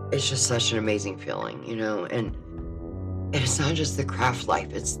 It's just such an amazing feeling, and it's not just the craft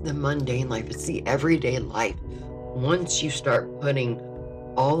life, it's the mundane life, it's the everyday life. Once you start putting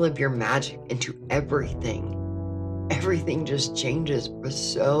all of your magic into everything just changes for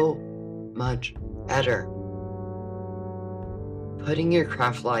so much better. Putting your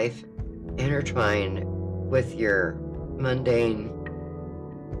craft life intertwined with your mundane,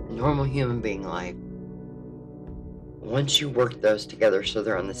 normal human being life, once you work those together so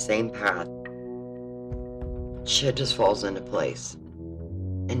they're on the same path, shit just falls into place.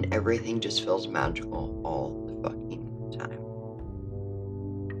 And everything just feels magical all the fucking time.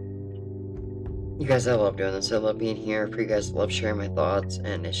 You guys, I love doing this. I love being here for you guys. I love sharing my thoughts,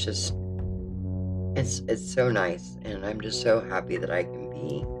 and it's just, it's so nice, and I'm just so happy that I can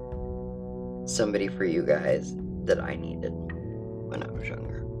be somebody for you guys that I needed when I was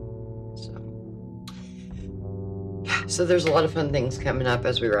younger. So, yeah, So there's a lot of fun things coming up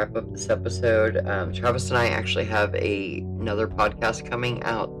as we wrap up this episode. Travis and I actually have another podcast coming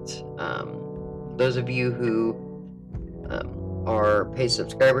out. Those of you who are paid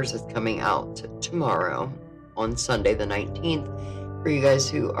subscribers, it's coming out tomorrow on Sunday the 19th. For you guys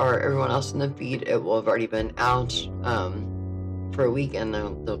who are everyone else in the feed, it will have already been out for a week, and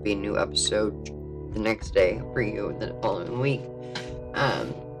there'll be a new episode the next day for you the following week.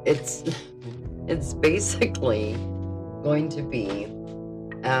 It's basically going to be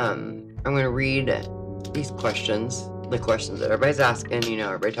I'm going to read these questions, the questions that everybody's asking.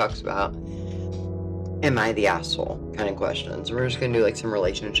 Everybody talks about am I the asshole kind of questions. We're just going to do like some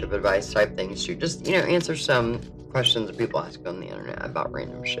relationship advice type things to just answer some questions that people ask on the internet about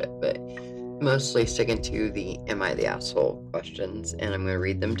random shit, but mostly sticking to the am I the asshole questions, and I'm going to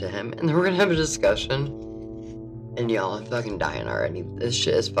read them to him, and then we're going to have a discussion. And y'all, I'm fucking dying already. This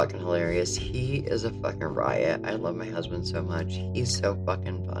shit is fucking hilarious. He is a fucking riot. I love my husband so much. He's so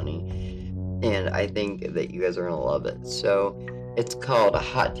fucking funny. And I think that you guys are gonna love it. So it's called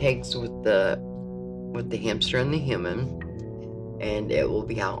Hot Takes with the Hamster and the Human. And it will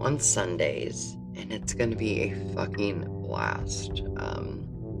be out on Sundays. And it's gonna be a fucking blast.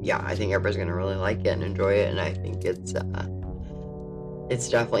 Yeah, I think everybody's gonna really like it and enjoy it. And I think it's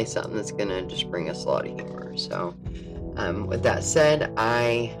definitely something that's gonna just bring us a lot of humor. So, with that said,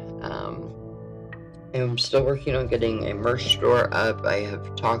 I am still working on getting a merch store up. I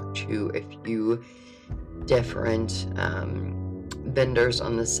have talked to a few different vendors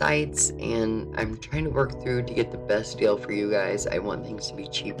on the sites, and I'm trying to work through to get the best deal for you guys. I want things to be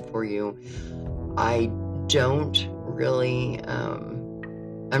cheap for you. I don't really,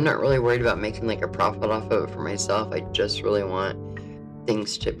 I'm not really worried about making like a profit off of it for myself. I just really want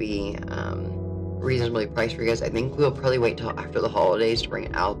things to be reasonably priced for you guys. I think we'll probably wait till after the holidays to bring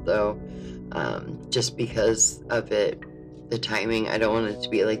it out though, just because of the timing. I don't want it to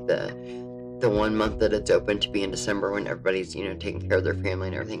be like the 1 month that it's open to be in December when everybody's taking care of their family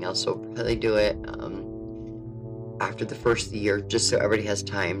and everything else. So we'll probably do it after the first of the year, just so everybody has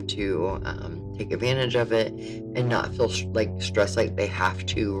time to take advantage of it and not feel like stressed like they have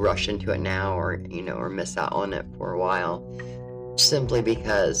to rush into it now or miss out on it for a while, simply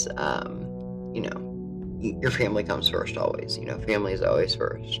because your family comes first always. Family is always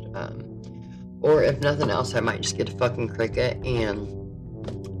first. Or if nothing else, I might just get a fucking Cricut and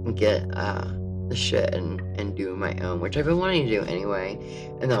get the shit and do my own, which I've been wanting to do anyway,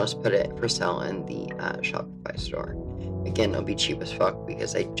 and then I'll just put it for sale in the Shopify store. Again, it'll be cheap as fuck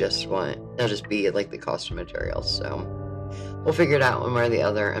because it'll just be like the cost of materials. So we'll figure it out one way or the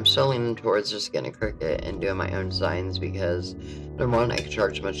other. I'm still leaning towards just getting a Cricut and doing my own designs because number one, I can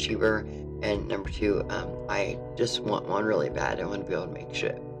charge much cheaper, and number two, I just want one really bad. I want to be able to make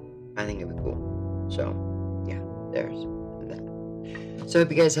shit. I think it'd be cool. So yeah, there's that. So I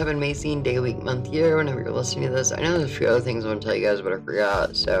hope you guys have an amazing day, week, month, year whenever you're listening to this. I know there's a few other things I want to tell you guys, but I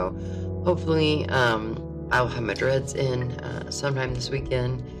forgot. So hopefully I'll have my dreads in sometime this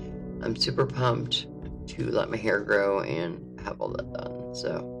weekend. I'm super pumped to let my hair grow and have all that done.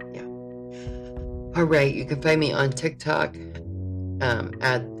 So yeah. Alright, you can find me on TikTok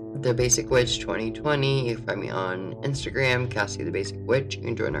at The Basic Witch 2020. You can find me on Instagram, Cassie the Basic Witch. You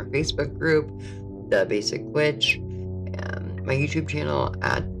can join our Facebook group, The Basic Witch. My YouTube channel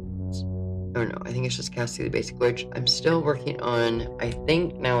I think it's just Cassie the Basic Witch. I'm still working on, I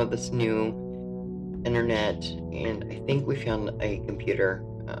think now with this new internet, and I think we found a computer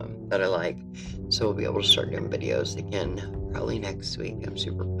that I like, so we'll be able to start doing videos again probably next week. I'm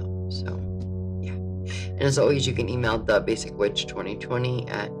super pumped. So yeah, and as always, you can email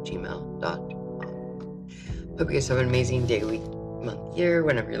thebasicwitch2020@gmail.com. Hope you guys have an amazing day, week, month, year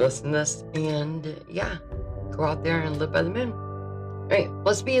whenever you listen to this, and yeah, go out there and live by the moon. All right,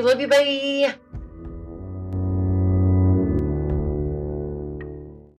 let's be, love you, bye.